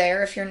there, you're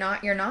there. If you're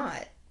not, you're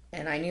not.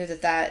 And I knew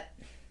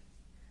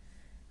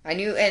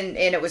and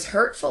it was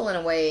hurtful in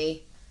a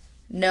way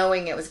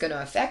knowing it was going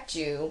to affect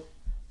you,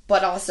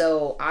 but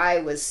also I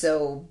was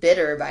so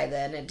bitter by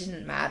then it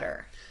didn't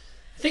matter.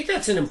 I think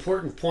that's an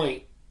important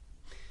point.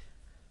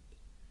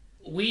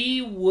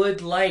 We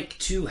would like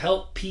to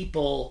help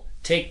people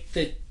take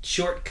the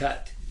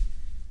shortcut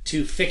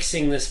to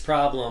fixing this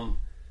problem,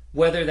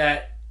 whether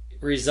that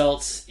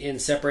results in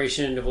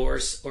separation and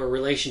divorce or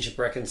relationship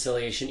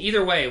reconciliation.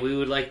 Either way, we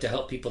would like to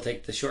help people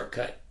take the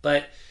shortcut.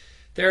 But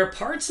there are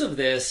parts of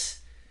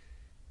this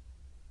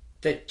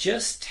that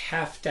just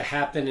have to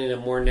happen in a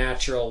more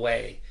natural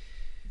way.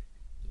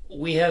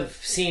 We have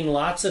seen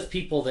lots of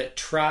people that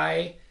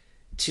try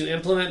to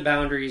implement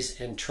boundaries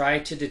and try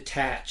to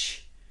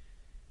detach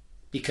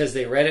because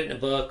they read it in a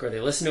book or they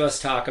listen to us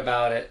talk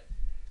about it.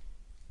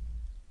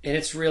 And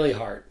it's really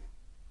hard.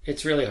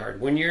 It's really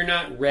hard. When you're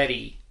not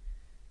ready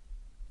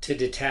to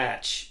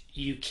detach,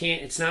 you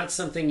can't, it's not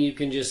something you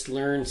can just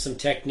learn some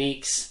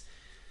techniques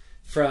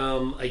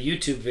from a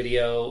YouTube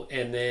video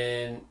and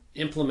then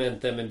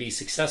implement them and be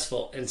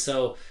successful. And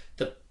so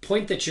the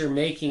point that you're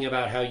making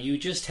about how you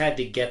just had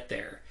to get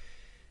there,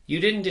 you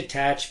didn't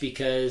detach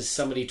because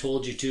somebody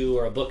told you to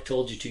or a book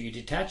told you to. You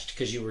detached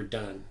because you were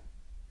done.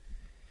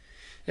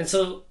 And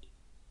so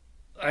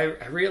I'm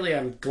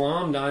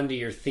glommed onto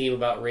your theme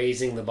about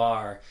raising the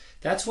bar.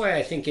 That's why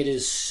I think it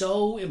is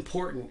so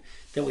important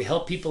that we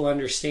help people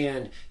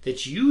understand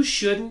that you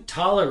shouldn't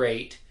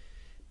tolerate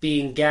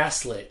being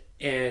gaslit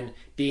and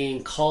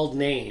being called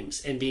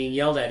names and being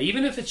yelled at,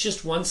 even if it's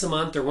just once a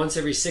month or once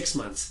every 6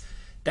 months.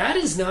 That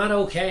is not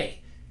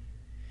okay.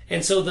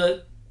 And so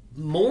the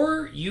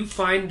more you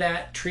find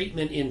that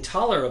treatment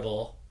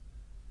intolerable,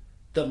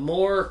 the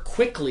more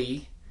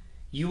quickly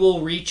you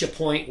will reach a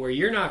point where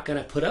you're not going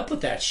to put up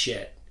with that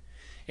shit.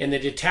 And the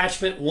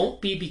detachment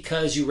won't be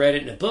because you read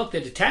it in a book.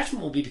 The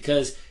detachment will be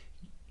because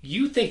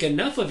you think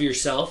enough of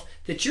yourself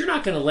that you're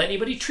not going to let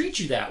anybody treat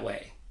you that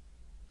way.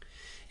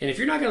 And if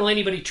you're not going to let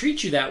anybody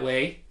treat you that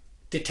way,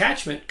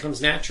 detachment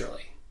comes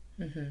naturally.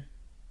 Mm-hmm.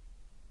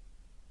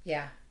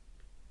 Yeah.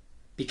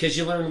 Because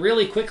you learn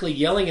really quickly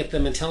yelling at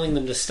them and telling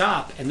them to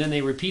stop, and then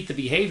they repeat the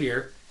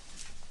behavior.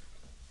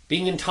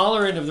 Being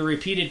intolerant of the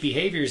repeated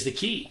behavior is the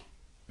key.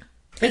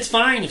 It's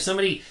fine if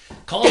somebody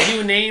calls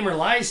you a name or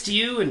lies to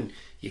you and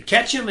you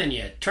catch them and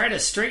you try to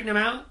straighten them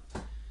out,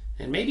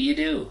 and maybe you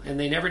do, and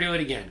they never do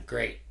it again.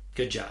 Great.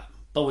 Good job.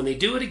 But when they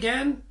do it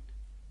again,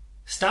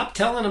 stop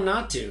telling them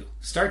not to.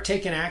 Start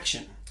taking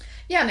action.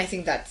 Yeah, and I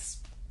think that's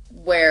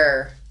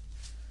where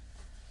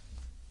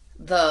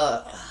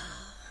the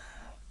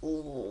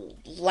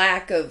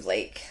lack of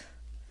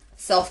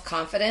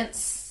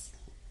self-confidence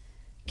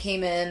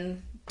came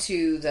in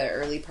to the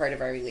early part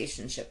of our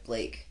relationship.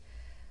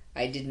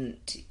 I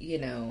didn't,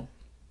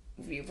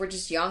 we're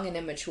just young and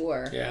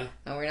immature. Yeah.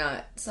 And we're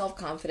not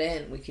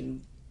self-confident. We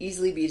can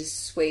easily be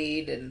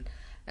swayed, and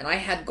I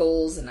had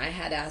goals and I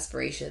had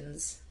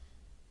aspirations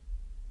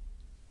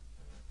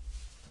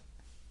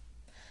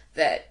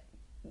that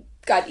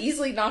got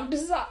easily knocked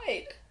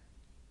aside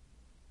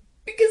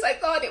because I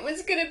thought it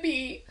was going to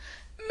be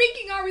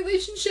making our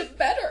relationship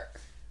better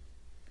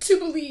to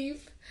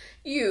believe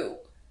you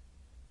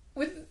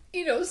with,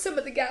 some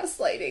of the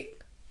gaslighting.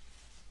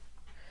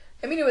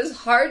 I mean, it was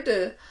hard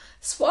to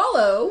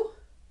swallow.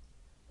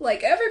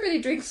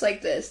 Everybody drinks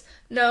like this.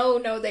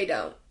 No, they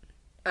don't.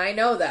 I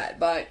know that,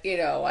 but,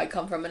 I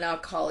come from an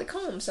alcoholic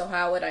home, so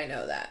how would I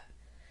know that?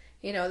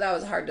 That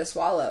was hard to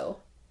swallow.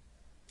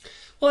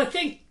 Well, I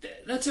think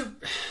that's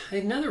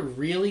another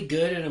really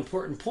good and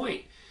important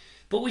point.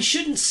 But we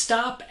shouldn't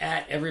stop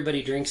at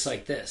everybody drinks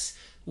like this.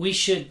 We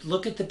should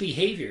look at the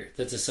behavior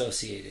that's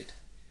associated.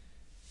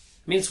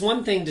 I mean, it's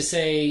one thing to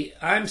say,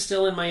 I'm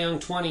still in my young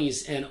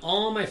 20s and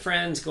all my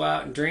friends go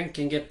out and drink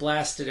and get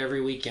blasted every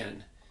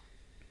weekend.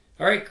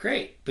 All right,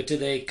 great. But do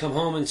they come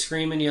home and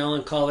scream and yell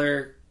and call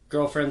their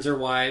girlfriends or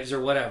wives or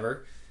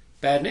whatever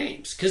bad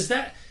names? Because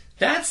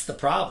that's the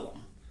problem.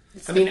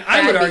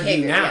 I would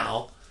argue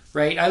now,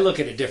 right? I look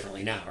at it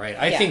differently now, right?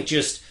 I think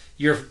just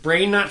your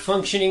brain not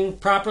functioning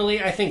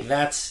properly, I think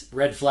that's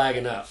red flag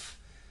enough.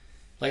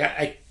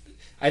 I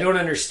don't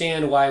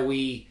understand why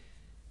we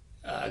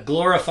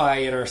glorify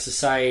in our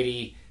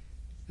society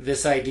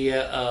this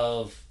idea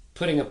of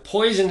putting a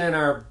poison in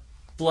our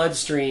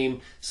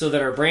bloodstream so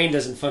that our brain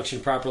doesn't function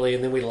properly,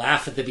 and then we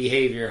laugh at the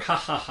behavior. Ha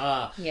ha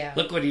ha. Yeah.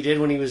 Look what he did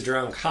when he was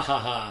drunk. Ha ha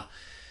ha.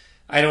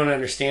 I don't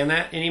understand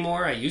that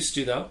anymore. I used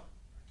to, though.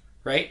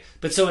 Right?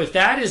 But so if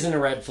that isn't a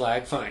red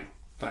flag, fine.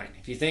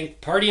 If you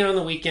think partying on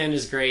the weekend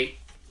is great,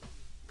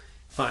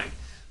 fine.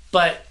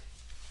 But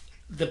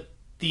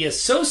the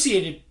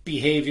associated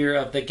behavior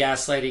of the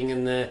gaslighting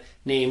and the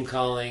name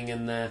calling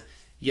and the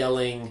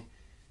yelling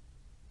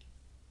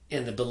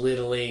and the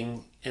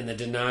belittling and the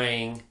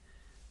denying,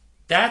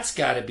 that's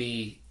got to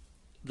be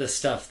the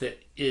stuff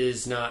that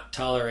is not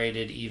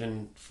tolerated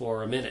even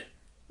for a minute.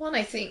 Well, and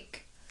I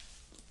think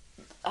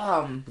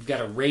we've got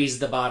to raise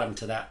the bottom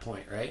to that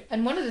point, right?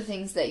 And one of the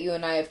things that you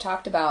and I have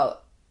talked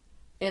about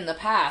in the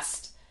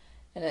past,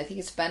 and I think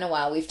it's been a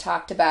while, we've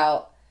talked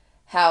about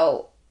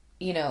how,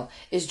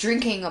 is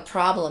drinking a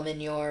problem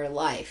in your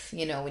life,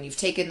 when you've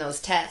taken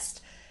those tests,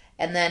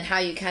 and then how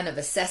you kind of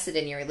assess it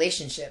in your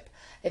relationship.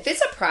 If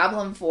it's a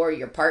problem for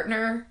your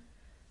partner,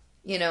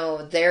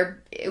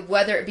 whether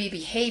it be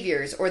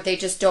behaviors, or they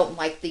just don't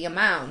like the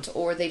amount,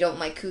 or they don't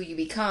like who you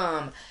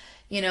become,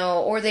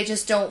 or they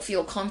just don't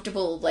feel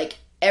comfortable,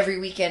 every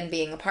weekend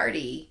being a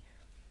party,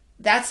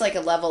 that's a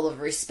level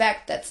of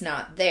respect that's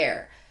not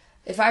there.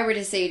 If I were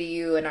to say to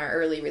you in our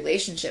early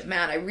relationship,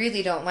 Matt, I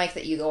really don't like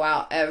that you go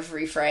out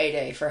every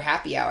Friday for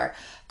happy hour.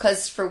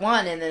 Because for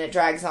one, and then it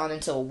drags on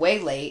until way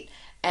late,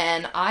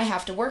 and I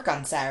have to work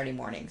on Saturday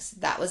mornings.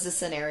 That was the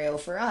scenario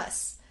for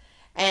us.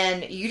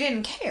 And you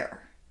didn't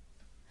care.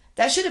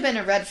 that should have been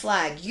a red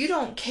flag. You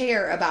don't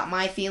care about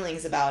my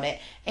feelings about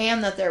it,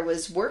 and that there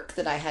was work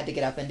that I had to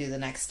get up and do the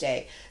next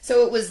day.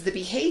 So it was the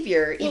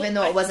behavior, even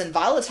though it wasn't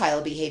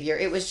volatile behavior,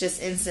 it was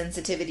just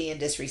insensitivity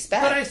and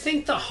disrespect. But I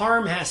think the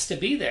harm has to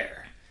be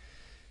there.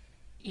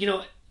 You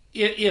know,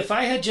 if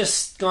I had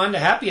just gone to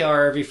happy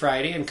hour every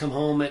Friday and come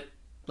home at,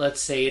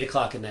 let's say, 8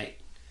 o'clock at night,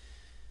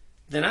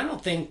 then I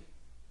don't think,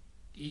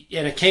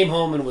 and I came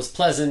home and was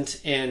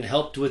pleasant and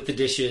helped with the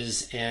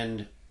dishes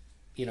and,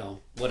 you know,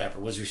 whatever,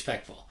 was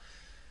respectful,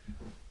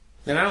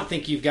 then I don't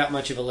think you've got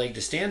much of a leg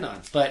to stand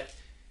on. But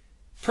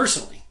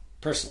personally.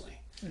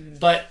 Mm-hmm.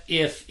 But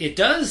if it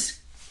does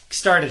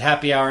start at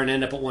happy hour and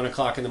end up at 1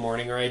 o'clock in the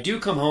morning, or I do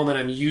come home and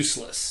I'm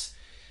useless,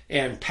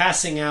 and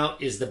passing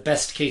out is the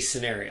best case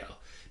scenario,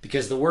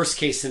 because the worst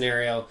case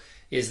scenario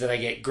is that I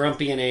get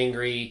grumpy and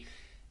angry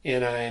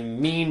and I'm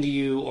mean to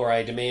you, or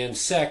I demand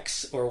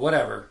sex or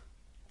whatever.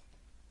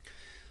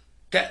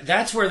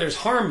 That's where there's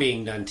harm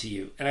being done to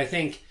you. And I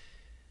think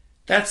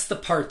that's the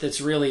part that's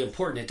really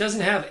important. It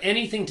doesn't have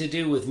anything to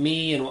do with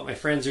me and what my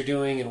friends are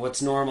doing and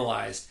what's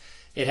normalized.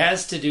 It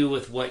has to do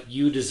with what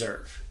you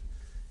deserve.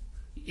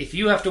 If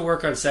you have to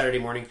work on Saturday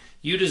morning,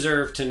 you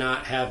deserve to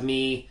not have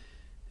me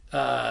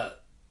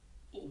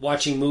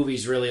watching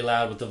movies really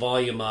loud with the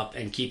volume up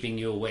and keeping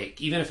you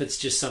awake, even if it's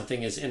just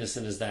something as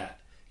innocent as that.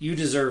 You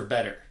deserve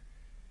better.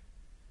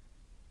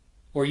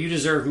 Or you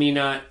deserve me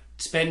not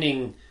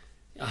spending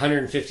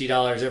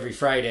 $150 every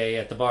Friday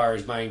at the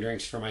bars buying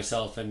drinks for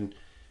myself and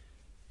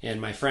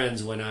my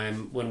friends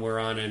when we're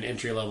on an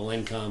entry-level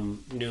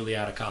income, newly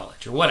out of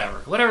college, or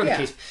whatever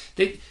the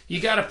case. You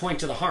got to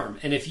point to the harm.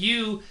 And if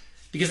you,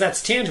 because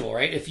that's tangible,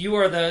 right? If you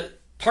are the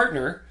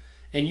partner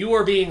and you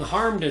are being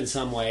harmed in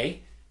some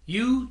way,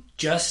 you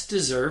just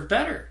deserve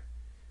better.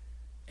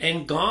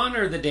 And gone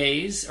are the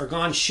days, or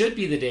gone should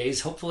be the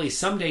days, hopefully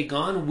someday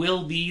gone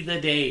will be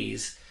the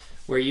days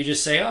where you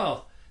just say,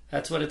 oh,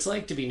 that's what it's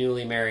like to be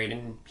newly married,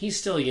 and he's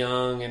still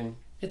young, and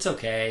it's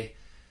okay.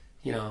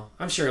 You know,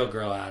 I'm sure he'll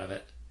grow out of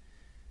it.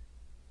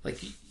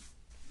 Like,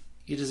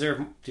 you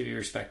deserve to be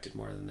respected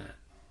more than that.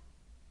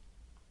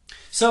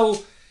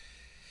 So,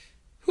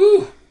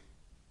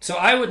 So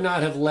I would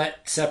not have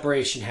let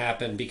separation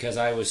happen because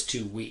I was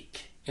too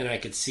weak, and I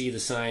could see the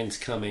signs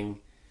coming.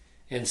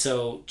 And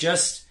so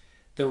just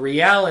the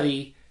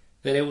reality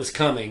that it was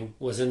coming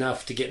was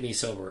enough to get me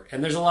sober.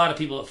 And there's a lot of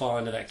people that fall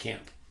into that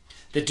camp,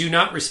 that do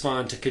not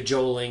respond to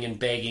cajoling and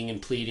begging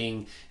and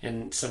pleading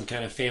and some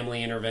kind of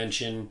family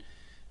intervention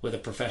with a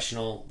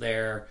professional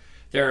there.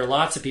 There are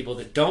lots of people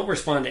that don't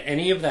respond to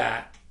any of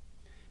that,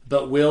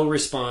 but will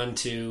respond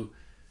to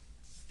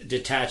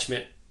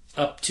detachment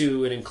up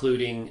to and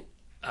including,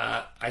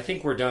 I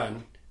think we're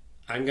done,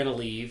 I'm going to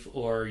leave,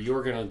 or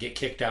you're going to get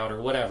kicked out,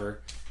 or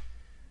whatever.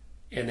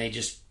 And they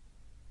just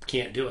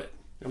can't do it.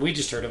 And we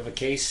just heard of a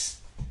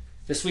case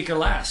this week or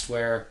last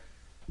where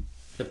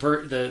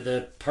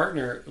the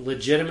partner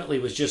legitimately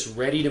was just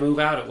ready to move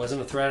out. It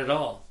wasn't a threat at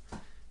all,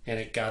 and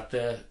it got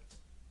the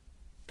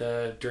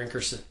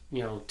drinker,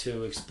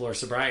 to explore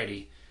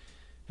sobriety.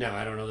 Now,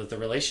 I don't know that the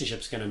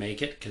relationship's going to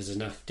make it because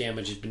enough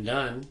damage had been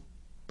done,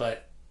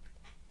 but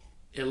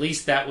at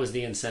least that was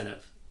the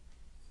incentive.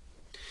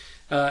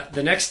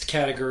 The next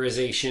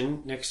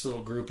categorization, next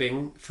little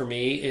grouping for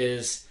me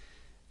is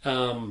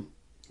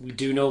we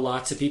do know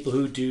lots of people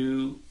who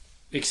do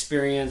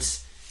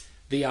experience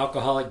the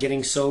alcoholic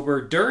getting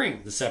sober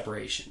during the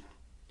separation.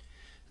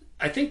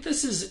 I think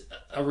this is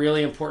a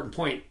really important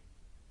point.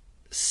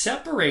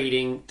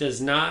 Separating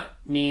does not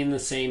mean the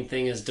same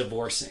thing as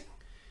divorcing.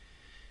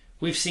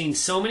 We've seen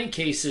so many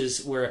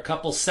cases where a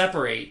couple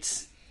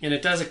separates, and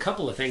it does a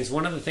couple of things.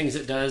 One of the things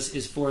it does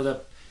is for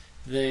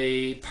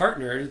the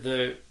partner,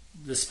 the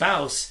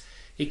spouse,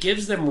 it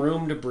gives them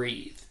room to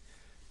breathe.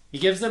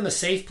 It gives them a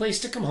safe place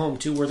to come home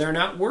to where they're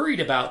not worried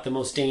about the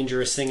most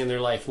dangerous thing in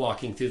their life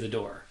walking through the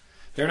door.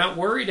 They're not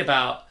worried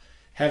about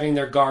having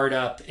their guard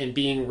up and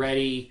being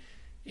ready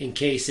in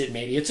case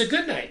maybe it's a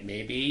good night.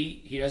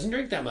 Maybe he doesn't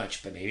drink that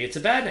much, but maybe it's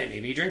a bad night.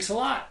 Maybe he drinks a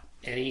lot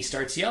and he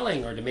starts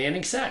yelling or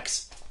demanding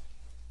sex.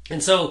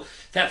 And so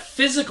that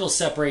physical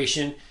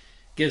separation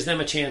gives them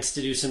a chance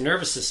to do some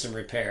nervous system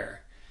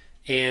repair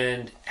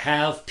and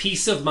have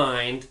peace of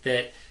mind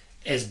that,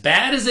 as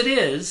bad as it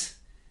is,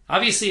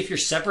 obviously if you're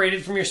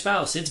separated from your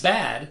spouse, it's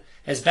bad.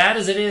 As bad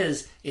as it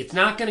is, it's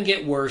not going to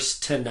get worse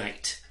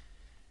tonight.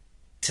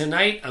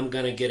 Tonight, I'm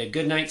going to get a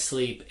good night's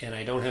sleep, and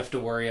I don't have to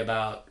worry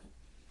about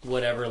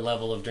whatever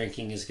level of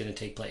drinking is going to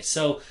take place.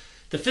 So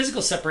the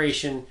physical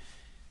separation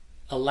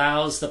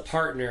allows the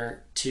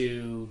partner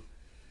to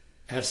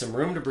have some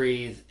room to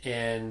breathe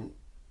and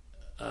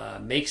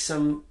make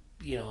some,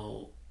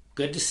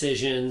 good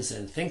decisions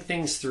and think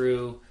things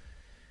through.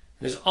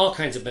 There's all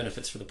kinds of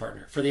benefits for the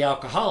partner. For the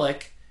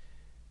alcoholic,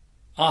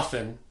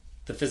 often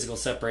the physical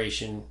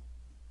separation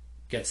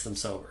gets them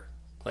sober.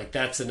 Like,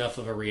 that's enough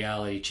of a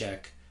reality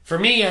check. For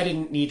me, I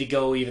didn't need to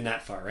go even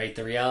that far, right?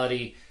 The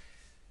reality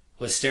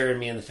was staring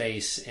me in the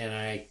face and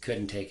I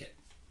couldn't take it.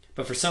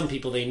 But for some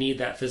people, they need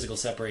that physical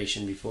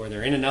separation before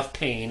they're in enough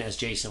pain, as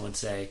Jason would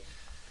say,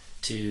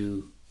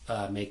 to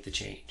make the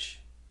change.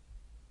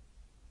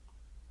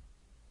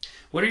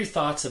 What are your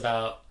thoughts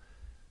about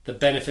the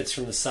benefits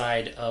from the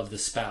side of the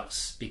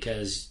spouse?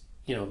 Because,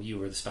 you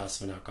were the spouse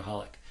of an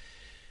alcoholic.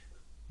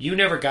 You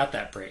never got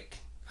that break.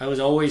 I was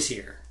always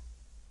here.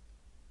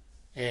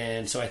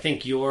 And so I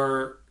think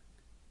your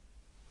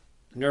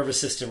nervous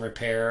system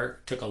repair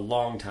took a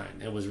long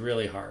time. It was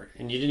really hard.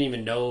 And you didn't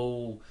even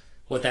know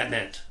what that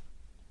meant.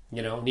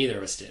 Neither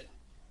of us did.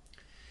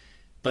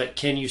 But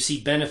can you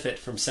see benefit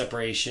from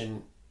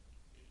separation,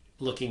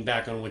 looking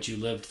back on what you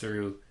lived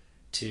through,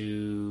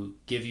 to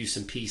give you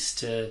some peace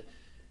to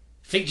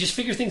just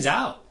figure things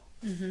out?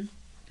 Mm-hmm.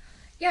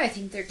 Yeah, I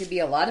think there could be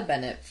a lot of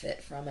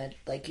benefit from it.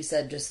 Like you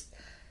said, just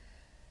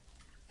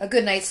a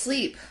good night's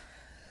sleep,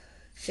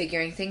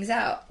 figuring things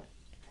out,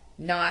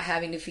 not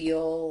having to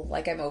feel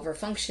like I'm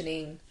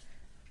over-functioning,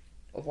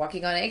 or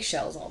walking on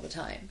eggshells all the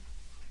time.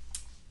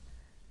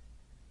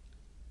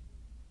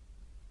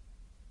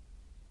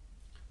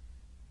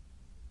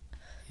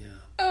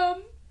 Yeah.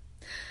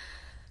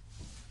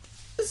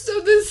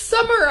 So this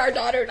summer, our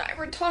daughter and I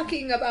were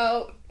talking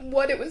about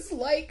what it was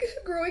like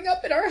growing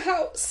up in our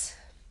house.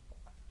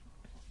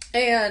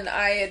 And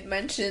I had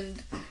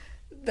mentioned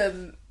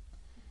the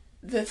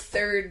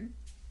third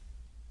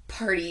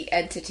party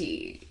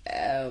entity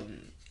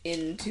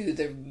into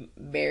the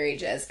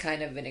marriage as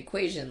kind of an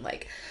equation.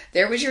 Like,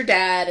 there was your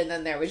dad, and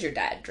then there was your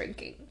dad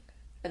drinking.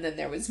 And then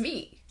there was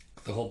me.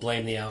 The whole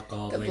blame the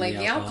alcohol. Blame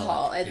the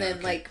alcohol. And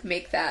then, like,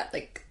 make that,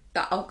 like,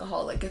 the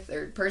alcohol like a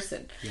third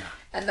person. Yeah.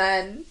 And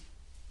then,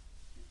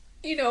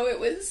 it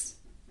was...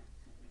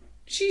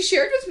 She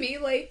shared with me,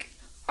 like,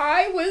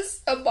 I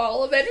was a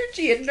ball of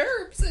energy and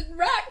nerves and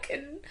wreck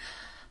and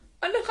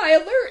on high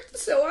alert.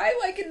 So I,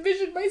 like,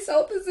 envisioned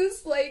myself as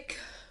this, like,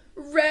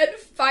 red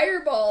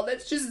fireball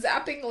that's just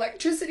zapping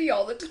electricity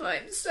all the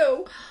time.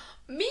 So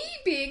me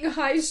being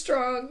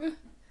high-strung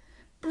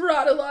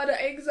brought a lot of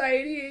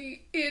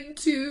anxiety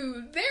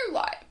into their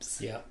lives.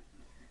 Yeah.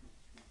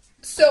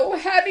 So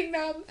having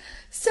them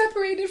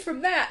separated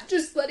from that,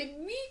 just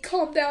letting me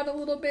calm down a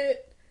little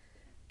bit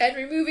and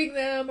removing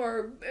them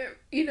or,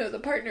 the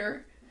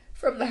partner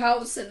from the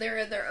house and they're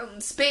in their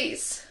own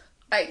space,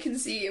 I can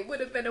see it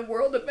would have been a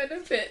world of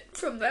benefit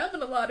from them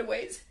in a lot of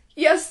ways.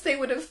 Yes, they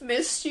would have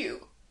missed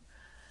you.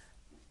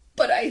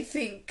 But I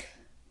think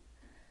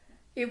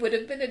it would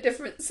have been a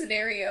different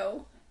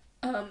scenario.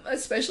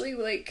 Especially,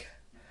 like,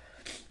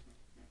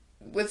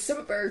 with some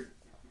of our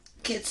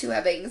kids who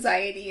have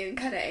anxiety and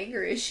kind of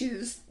anger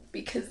issues,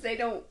 because they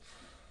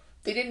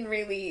didn't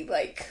really,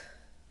 like,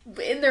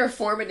 in their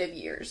formative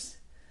years,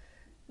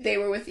 they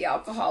were with the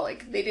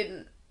alcoholic. They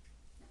didn't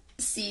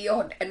see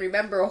and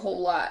remember a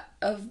whole lot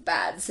of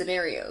bad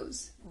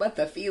scenarios, but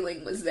the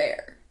feeling was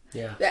there.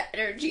 Yeah. The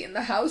energy in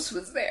the house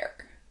was there,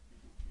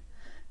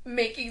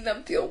 making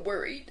them feel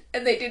worried,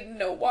 and they didn't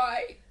know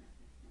why.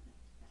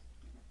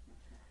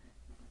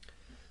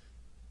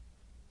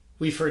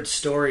 We've heard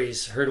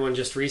one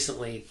just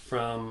recently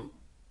from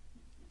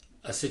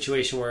a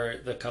situation where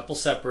the couple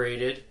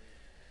separated,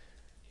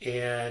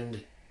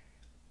 and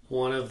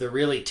one of the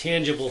really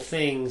tangible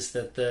things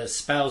that the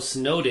spouse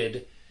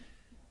noted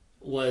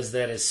was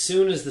that as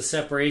soon as the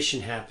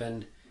separation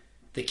happened,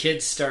 the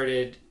kids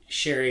started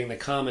sharing the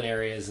common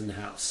areas in the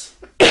house.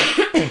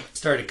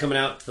 Started coming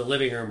out to the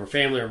living room or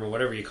family room or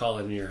whatever you call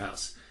it in your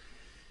house,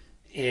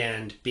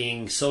 and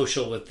being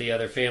social with the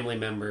other family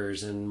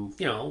members and,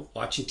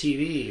 watching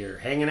TV or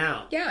hanging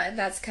out. Yeah, and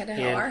that's kind of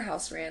how our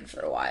house ran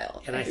for a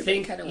while. And everybody I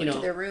think, kind of went to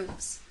their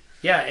rooms.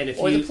 Yeah, and if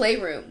the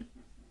playroom.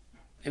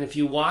 And if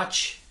you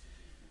watch,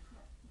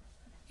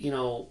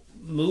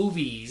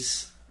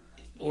 movies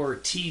or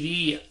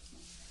TV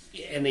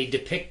and they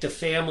depict a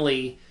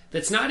family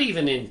that's not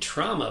even in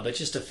trauma, but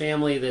just a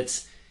family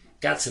that's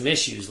got some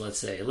issues, let's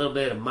say, a little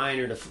bit of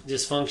minor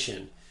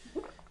dysfunction,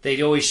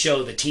 they'd always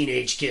show the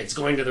teenage kids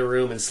going to the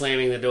room and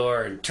slamming the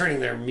door and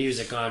turning their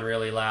music on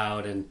really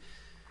loud.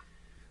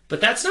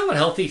 But that's not what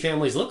healthy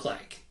families look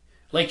like.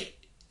 Like,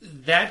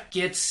 that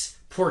gets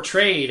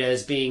portrayed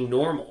as being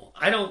normal.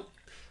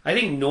 I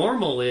think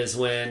normal is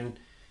when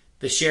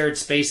the shared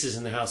spaces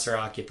in the house are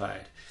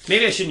occupied.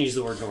 Maybe I shouldn't use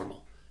the word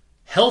normal.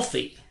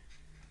 Healthy,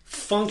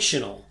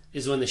 functional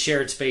is when the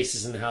shared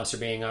spaces in the house are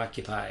being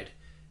occupied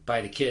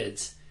by the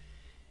kids.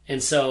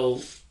 And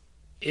so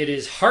it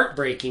is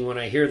heartbreaking when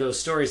I hear those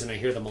stories, and I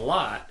hear them a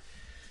lot,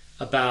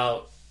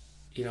 about,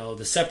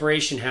 the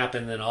separation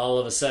happened, and all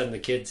of a sudden the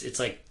kids, it's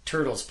like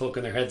turtles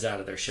poking their heads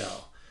out of their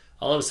shell.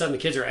 All of a sudden the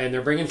kids and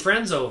they're bringing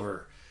friends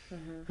over.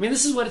 Mm-hmm. I mean,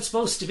 this is what it's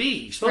supposed to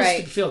be. You're supposed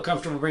to feel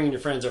comfortable bringing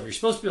your friends over. You're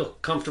supposed to feel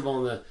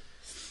comfortable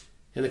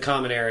in the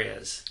common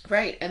areas.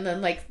 Right. And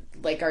then like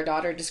our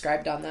daughter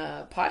described on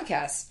the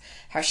podcast,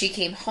 how she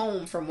came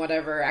home from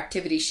whatever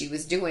activity she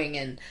was doing,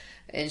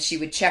 and she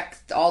would check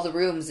all the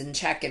rooms and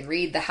check and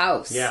read the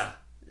house. Yeah.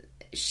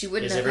 She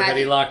wouldn't Is have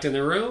everybody locked in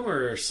the room,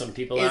 or are some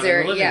people out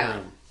in the living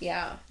room?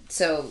 Yeah.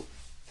 So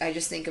I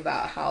just think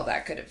about how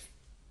that could have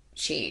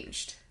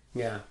changed.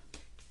 Yeah.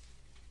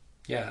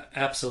 Yeah,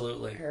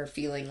 absolutely. Her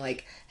feeling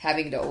like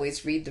having to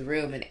always read the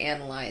room and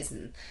analyze,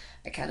 and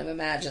I kind of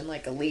imagine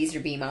like a laser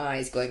beam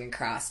eyes going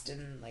across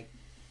and like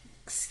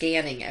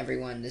scanning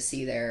everyone to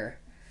see their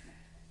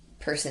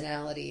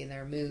personality and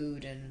their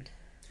mood. And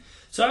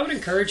so I would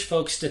encourage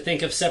folks to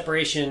think of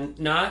separation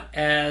not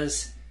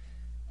as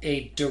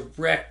a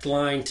direct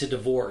line to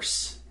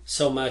divorce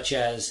so much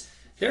as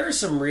there are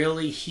some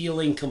really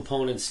healing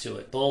components to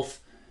it, both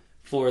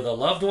for the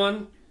loved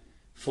one,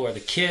 for the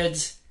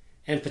kids,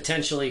 and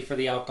potentially for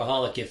the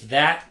alcoholic, if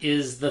that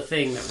is the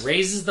thing that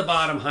raises the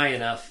bottom high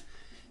enough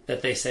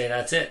that they say,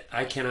 that's it,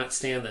 I cannot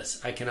stand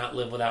this, I cannot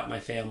live without my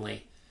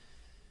family.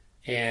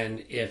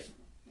 And if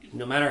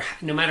no matter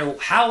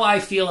how I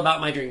feel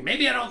about my drink,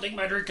 maybe I don't think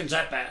my drinking's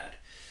that bad,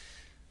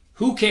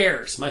 who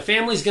cares, my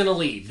family's going to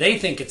leave, they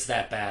think it's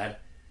that bad,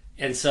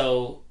 and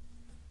so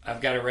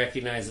I've got to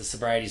recognize that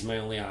sobriety is my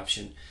only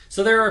option.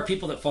 So there are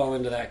people that fall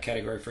into that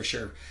category for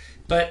sure.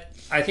 But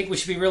I think we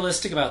should be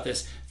realistic about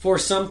this. For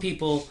some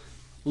people,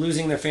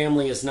 losing their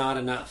family is not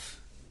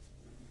enough.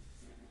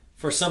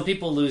 For some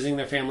people, losing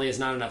their family is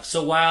not enough.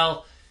 So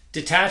while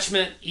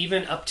detachment,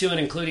 even up to and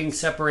including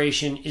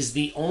separation, is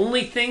the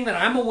only thing that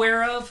I'm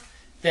aware of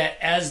that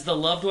as the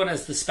loved one,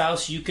 as the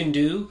spouse, you can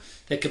do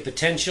that could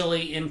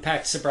potentially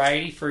impact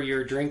sobriety for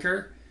your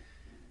drinker,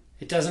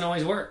 it doesn't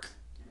always work.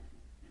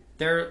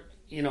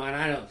 And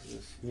I don't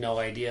no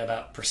idea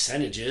about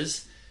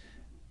percentages,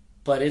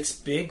 but it's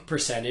big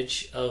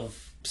percentage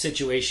of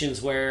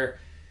situations where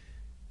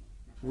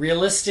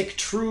realistic,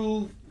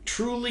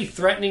 truly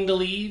threatening to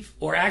leave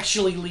or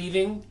actually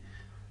leaving,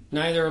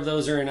 neither of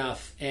those are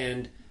enough.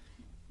 And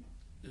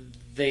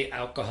the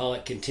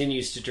alcoholic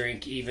continues to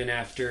drink even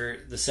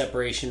after the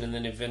separation and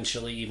then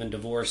eventually even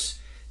divorce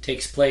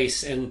takes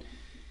place. And,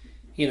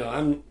 you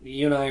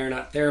and I are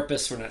not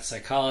therapists, we're not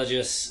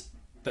psychologists,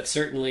 but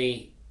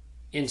certainly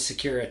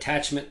insecure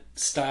attachment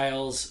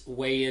styles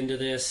weigh into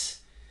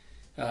this.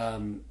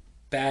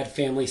 Bad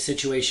family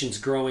situations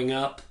growing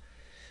up,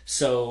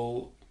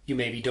 so you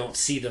maybe don't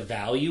see the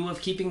value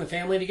of keeping the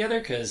family together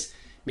because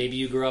maybe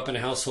you grew up in a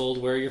household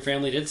where your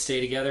family did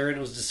stay together and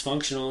it was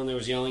dysfunctional and there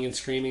was yelling and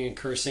screaming and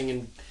cursing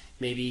and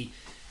maybe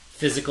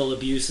physical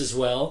abuse as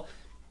well,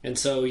 and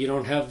so you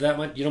don't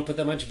put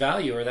that much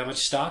value or that much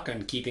stock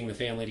on keeping the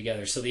family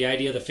together. So the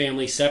idea of the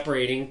family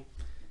separating,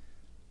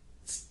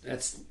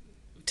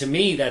 to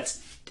me,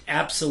 that's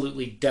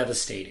absolutely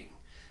devastating.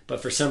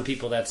 But for some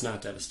people, that's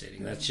not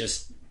devastating. That's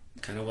just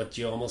kind of what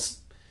you're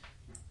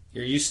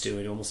used to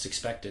and almost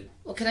expected.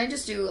 Well, can I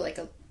just do like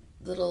a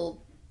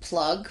little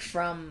plug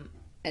from,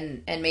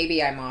 and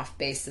maybe I'm off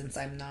base since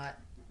I'm not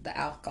the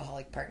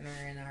alcoholic partner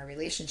in our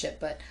relationship,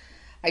 but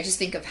I just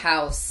think of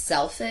how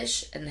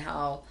selfish and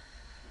how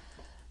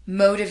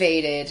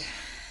motivated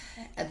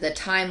the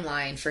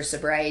timeline for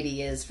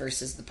sobriety is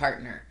versus the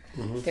partner.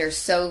 Mm-hmm. They're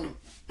so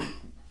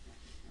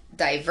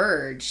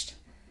diverged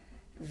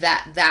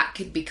that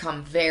could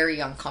become very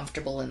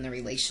uncomfortable in the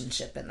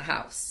relationship in the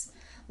house.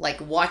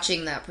 Like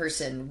watching that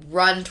person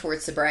run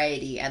towards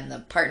sobriety and the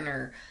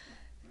partner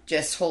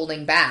just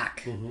holding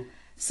back. Mm-hmm.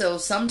 So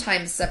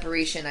sometimes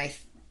separation,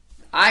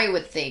 I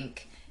would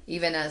think,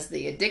 even as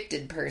the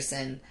addicted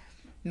person,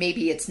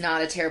 maybe it's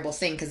not a terrible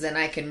thing because then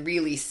I can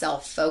really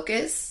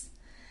self-focus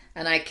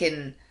and I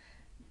can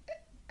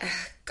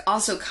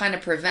also kind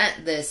of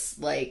prevent this,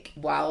 like,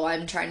 while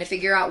I'm trying to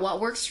figure out what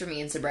works for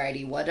me in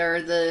sobriety, what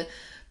are the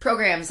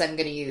programs I'm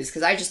going to use,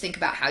 because I just think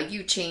about how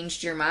you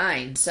changed your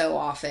mind so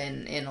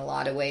often in a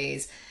lot of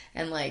ways,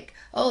 and like,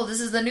 oh,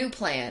 this is the new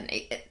plan,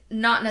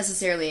 not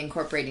necessarily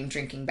incorporating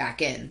drinking back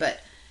in,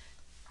 but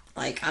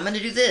like, I'm going to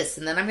do this,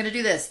 and then I'm going to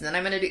do this, and then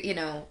I'm going to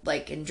do,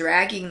 like, and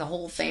dragging the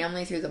whole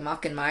family through the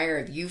muck and mire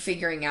of you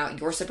figuring out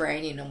your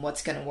sobriety and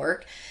what's going to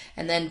work,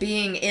 and then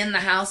being in the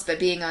house but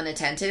being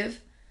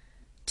unattentive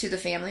to the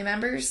family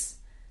members.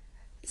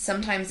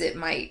 Sometimes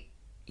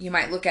you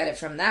might look at it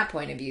from that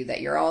point of view, that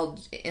you're all,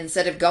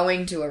 instead of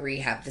going to a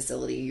rehab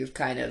facility, you've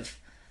kind of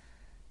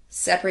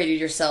separated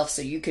yourself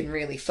so you can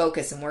really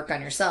focus and work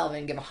on yourself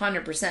and give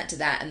 100% to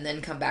that and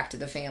then come back to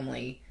the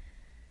family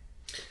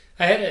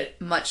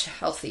much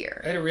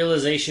healthier. I had a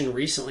realization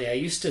recently. I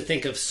used to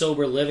think of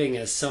sober living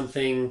as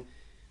something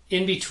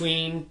in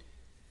between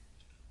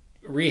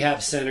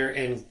rehab center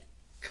and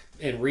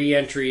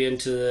re-entry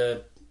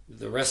into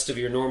the rest of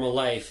your normal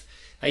life.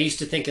 I used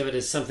to think of it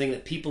as something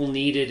that people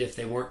needed if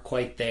they weren't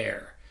quite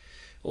there,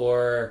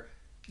 or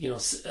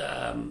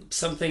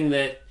something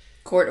that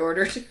court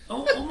ordered.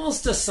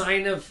 Almost a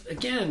sign of,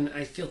 again,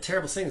 I feel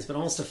terrible saying this, but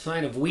almost a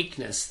sign of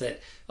weakness that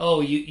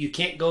you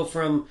can't go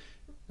from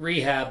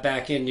rehab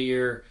back into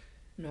your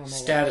normal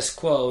status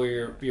quo,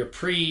 or your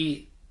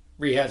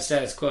pre-rehab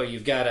status quo.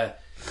 You've got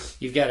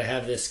to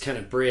have this kind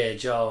of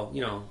bridge.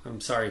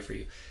 I'm sorry for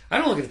you. I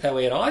don't look at it that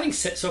way at all. I think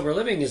sober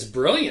living is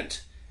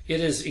brilliant. It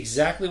is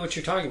exactly what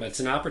you're talking about. It's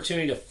an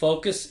opportunity to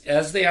focus,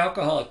 as the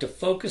alcoholic, to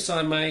focus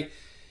on my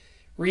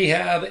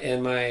rehab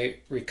and my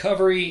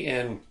recovery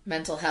and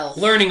mental health,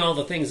 learning all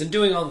the things and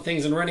doing all the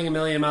things and running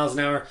 1,000,000 miles an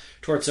hour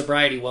towards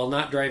sobriety while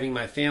not driving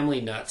my family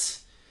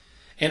nuts,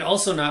 and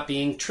also not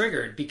being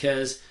triggered,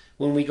 because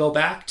when we go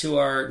back to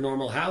our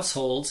normal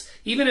households,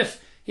 even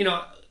if,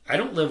 I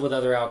don't live with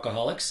other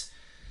alcoholics,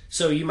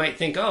 so you might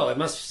think, oh, it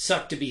must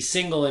suck to be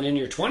single and in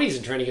your 20s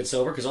and trying to get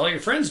sober because all your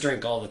friends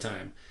drink all the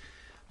time.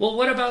 Well,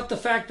 what about the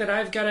fact that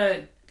I've got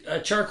a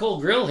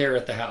charcoal grill here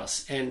at the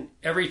house, and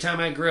every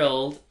time I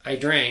grilled, I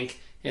drank,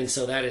 and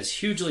so that is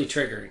hugely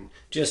triggering.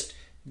 Just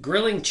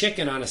grilling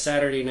chicken on a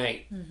Saturday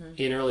night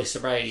in early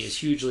sobriety is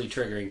hugely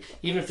triggering.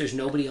 Even if there's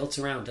nobody else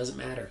around, doesn't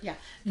matter. Yeah.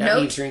 That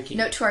means drinking.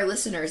 Note to our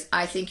listeners,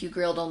 I think you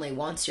grilled only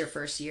once your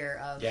first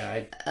year of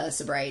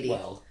sobriety.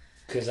 Well,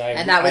 because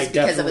and that was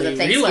because it was a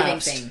Thanksgiving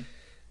thing.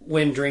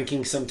 When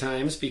drinking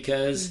sometimes,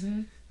 because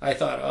I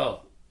thought,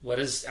 oh, what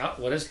is?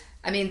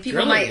 I mean,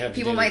 people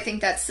might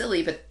think that's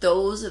silly, but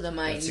those are the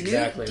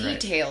minute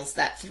details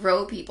that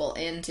throw people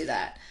into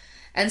that.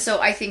 And so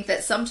I think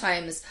that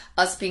sometimes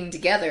us being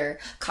together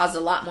caused a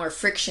lot more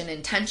friction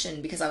and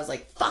tension, because I was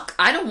like, fuck,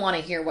 I don't want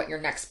to hear what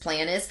your next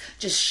plan is.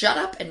 Just shut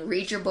up and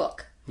read your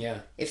book. Yeah.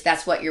 If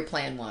that's what your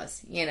plan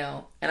was,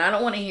 and I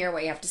don't want to hear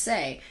what you have to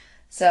say.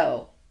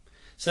 So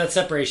that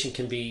separation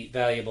can be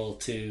valuable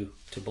to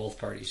both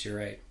parties. You're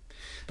right.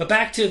 But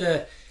back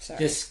to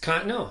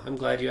I'm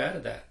glad you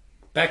added that.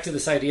 Back to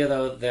this idea,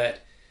 though,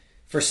 that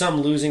for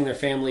some, losing their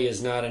family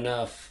is not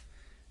enough.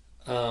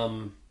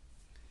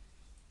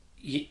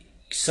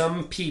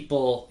 Some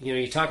people,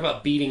 you talk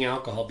about beating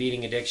alcohol,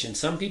 beating addiction.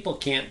 Some people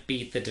can't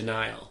beat the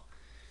denial.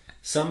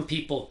 Some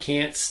people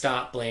can't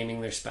stop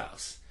blaming their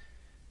spouse.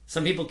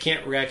 Some people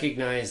can't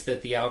recognize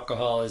that the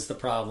alcohol is the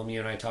problem. You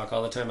and I talk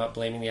all the time about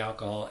blaming the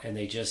alcohol, and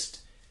they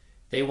just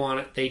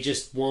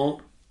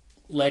won't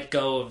let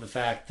go of the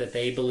fact that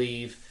they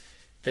believe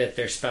that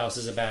their spouse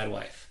is a bad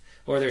wife,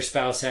 or their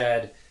spouse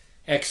had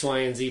X, Y,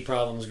 and Z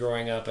problems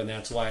growing up, and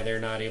that's why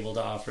they're not able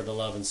to offer the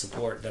love and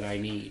support that I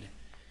need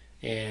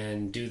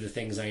and do the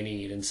things I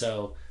need. And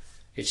so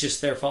it's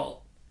just their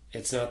fault.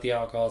 It's not the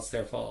alcohol, it's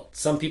their fault.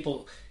 Some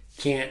people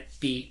can't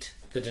beat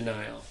the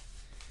denial.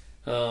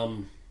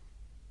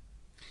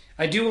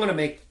 I do want to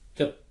make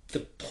the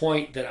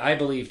point that I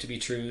believe to be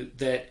true,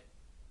 that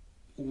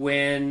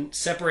when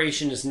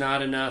separation is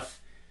not enough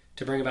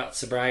to bring about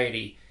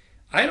sobriety,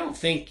 I don't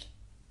think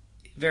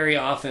very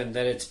often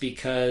that it's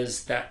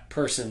because that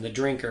person, the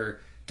drinker,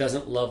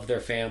 doesn't love their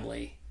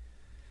family.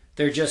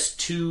 They're just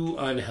too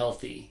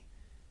unhealthy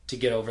to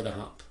get over the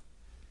hump.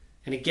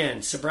 And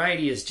again,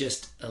 sobriety is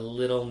just a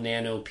little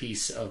nano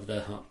piece of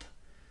the hump.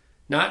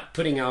 Not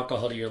putting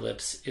alcohol to your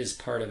lips is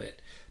part of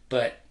it,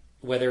 but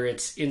whether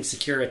it's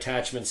insecure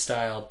attachment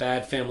style,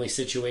 bad family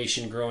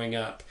situation growing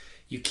up,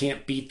 you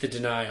can't beat the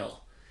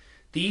denial.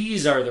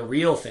 These are the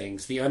real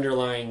things, the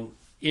underlying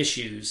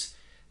issues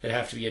that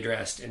have to be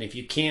addressed. And if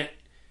you can't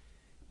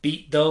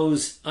beat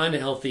those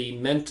unhealthy,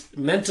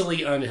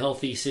 mentally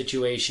unhealthy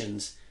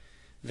situations,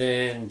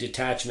 then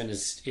detachment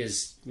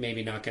is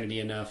maybe not going to be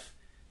enough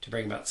to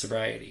bring about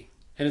sobriety.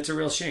 And it's a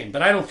real shame.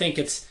 But I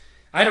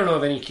don't know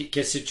of any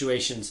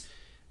situations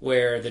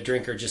where the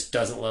drinker just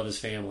doesn't love his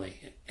family.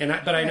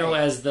 But I know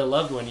as the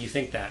loved one, you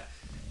think that.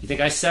 You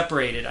think, I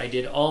separated, I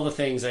did all the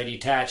things, I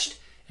detached,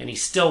 and he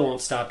still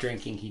won't stop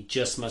drinking. He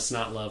just must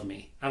not love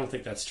me. I don't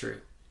think that's true.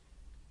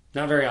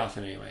 Not very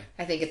often, anyway.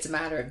 I think it's a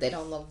matter of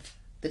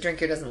the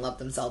drinker doesn't love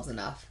themselves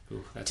enough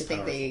to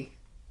think they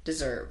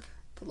deserve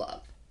the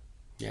love.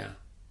 Yeah.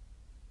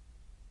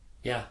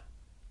 Yeah.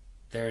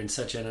 They're in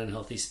such an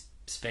unhealthy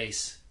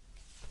space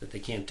that they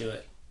can't do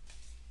it.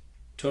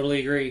 Totally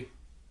agree.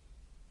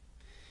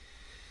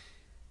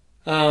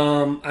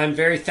 I'm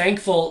very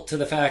thankful to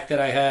the fact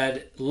that I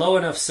had low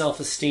enough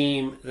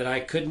self-esteem that I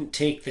couldn't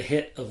take the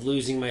hit of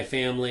losing my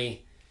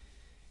family,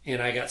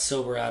 and I got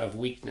sober out of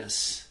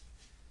weakness.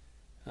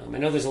 I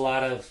know there's a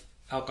lot of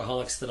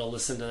alcoholics that'll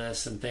listen to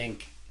this and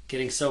think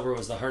getting sober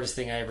was the hardest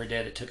thing I ever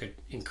did. It took an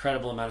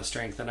incredible amount of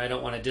strength, and I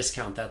don't want to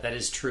discount that. That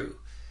is true.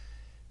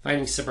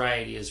 Finding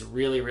sobriety is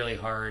really, really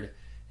hard.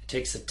 It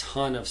takes a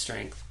ton of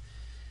strength.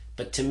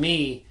 But to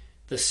me,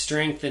 the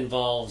strength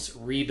involves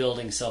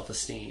rebuilding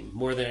self-esteem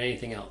more than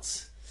anything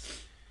else.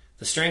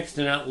 The strength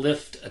to not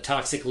lift a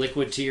toxic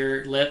liquid to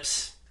your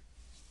lips,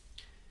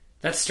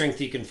 that's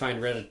strength you can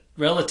find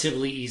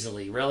relatively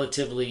easily,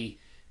 relatively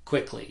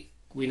quickly.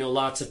 We know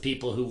lots of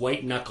people who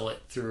white-knuckle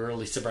it through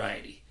early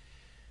sobriety.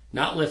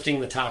 Not lifting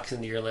the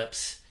toxin to your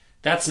lips,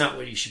 that's not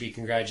what you should be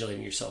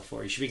congratulating yourself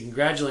for. You should be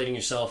congratulating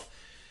yourself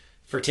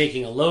for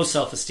taking a low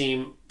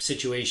self-esteem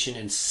situation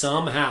and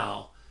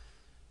somehow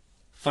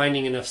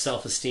finding enough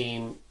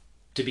self-esteem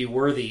to be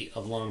worthy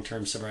of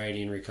long-term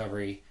sobriety and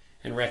recovery,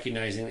 and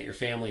recognizing that your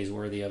family is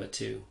worthy of it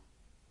too.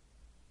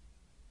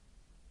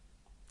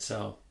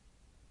 So,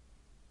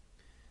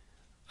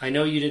 I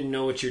know you didn't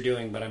know what you're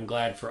doing, but I'm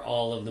glad for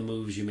all of the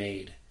moves you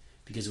made,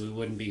 because we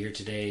wouldn't be here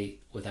today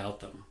without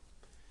them.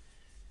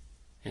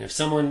 And if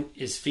someone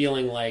is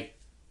feeling like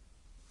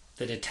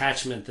the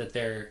detachment that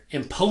they're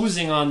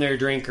imposing on their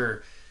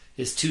drinker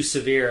is too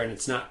severe and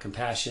it's not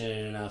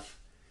compassionate enough,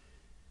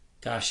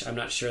 gosh, I'm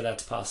not sure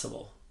that's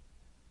possible.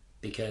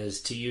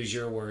 Because, to use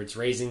your words,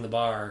 raising the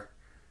bar,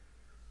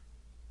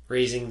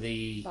 raising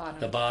the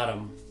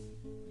bottom,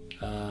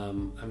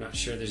 I'm not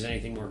sure there's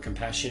anything more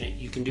compassionate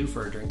you can do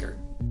for a drinker.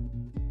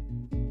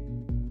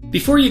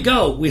 Before you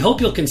go, we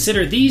hope you'll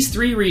consider these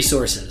 3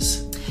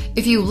 resources.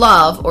 If you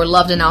love or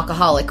loved an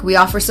alcoholic, we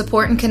offer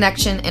support and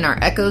connection in our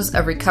Echoes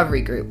of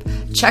Recovery group.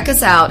 Check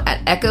us out at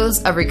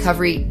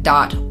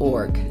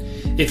echoesofrecovery.org.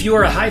 If you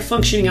are a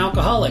high-functioning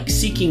alcoholic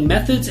seeking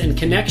methods and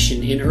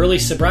connection in early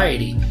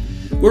sobriety,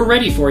 we're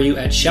ready for you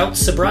at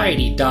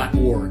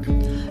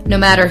shoutsobriety.org. No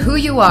matter who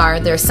you are,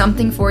 there's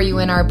something for you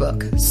in our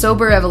book,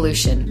 Sober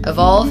Evolution.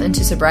 Evolve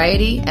into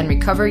sobriety and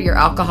recover your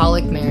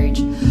alcoholic marriage.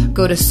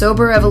 Go to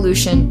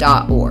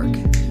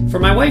soberevolution.org. For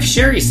my wife,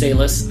 Sheri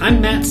Salis,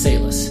 I'm Matt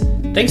Salis.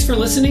 Thanks for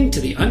listening to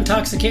the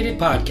Untoxicated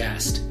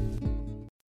Podcast.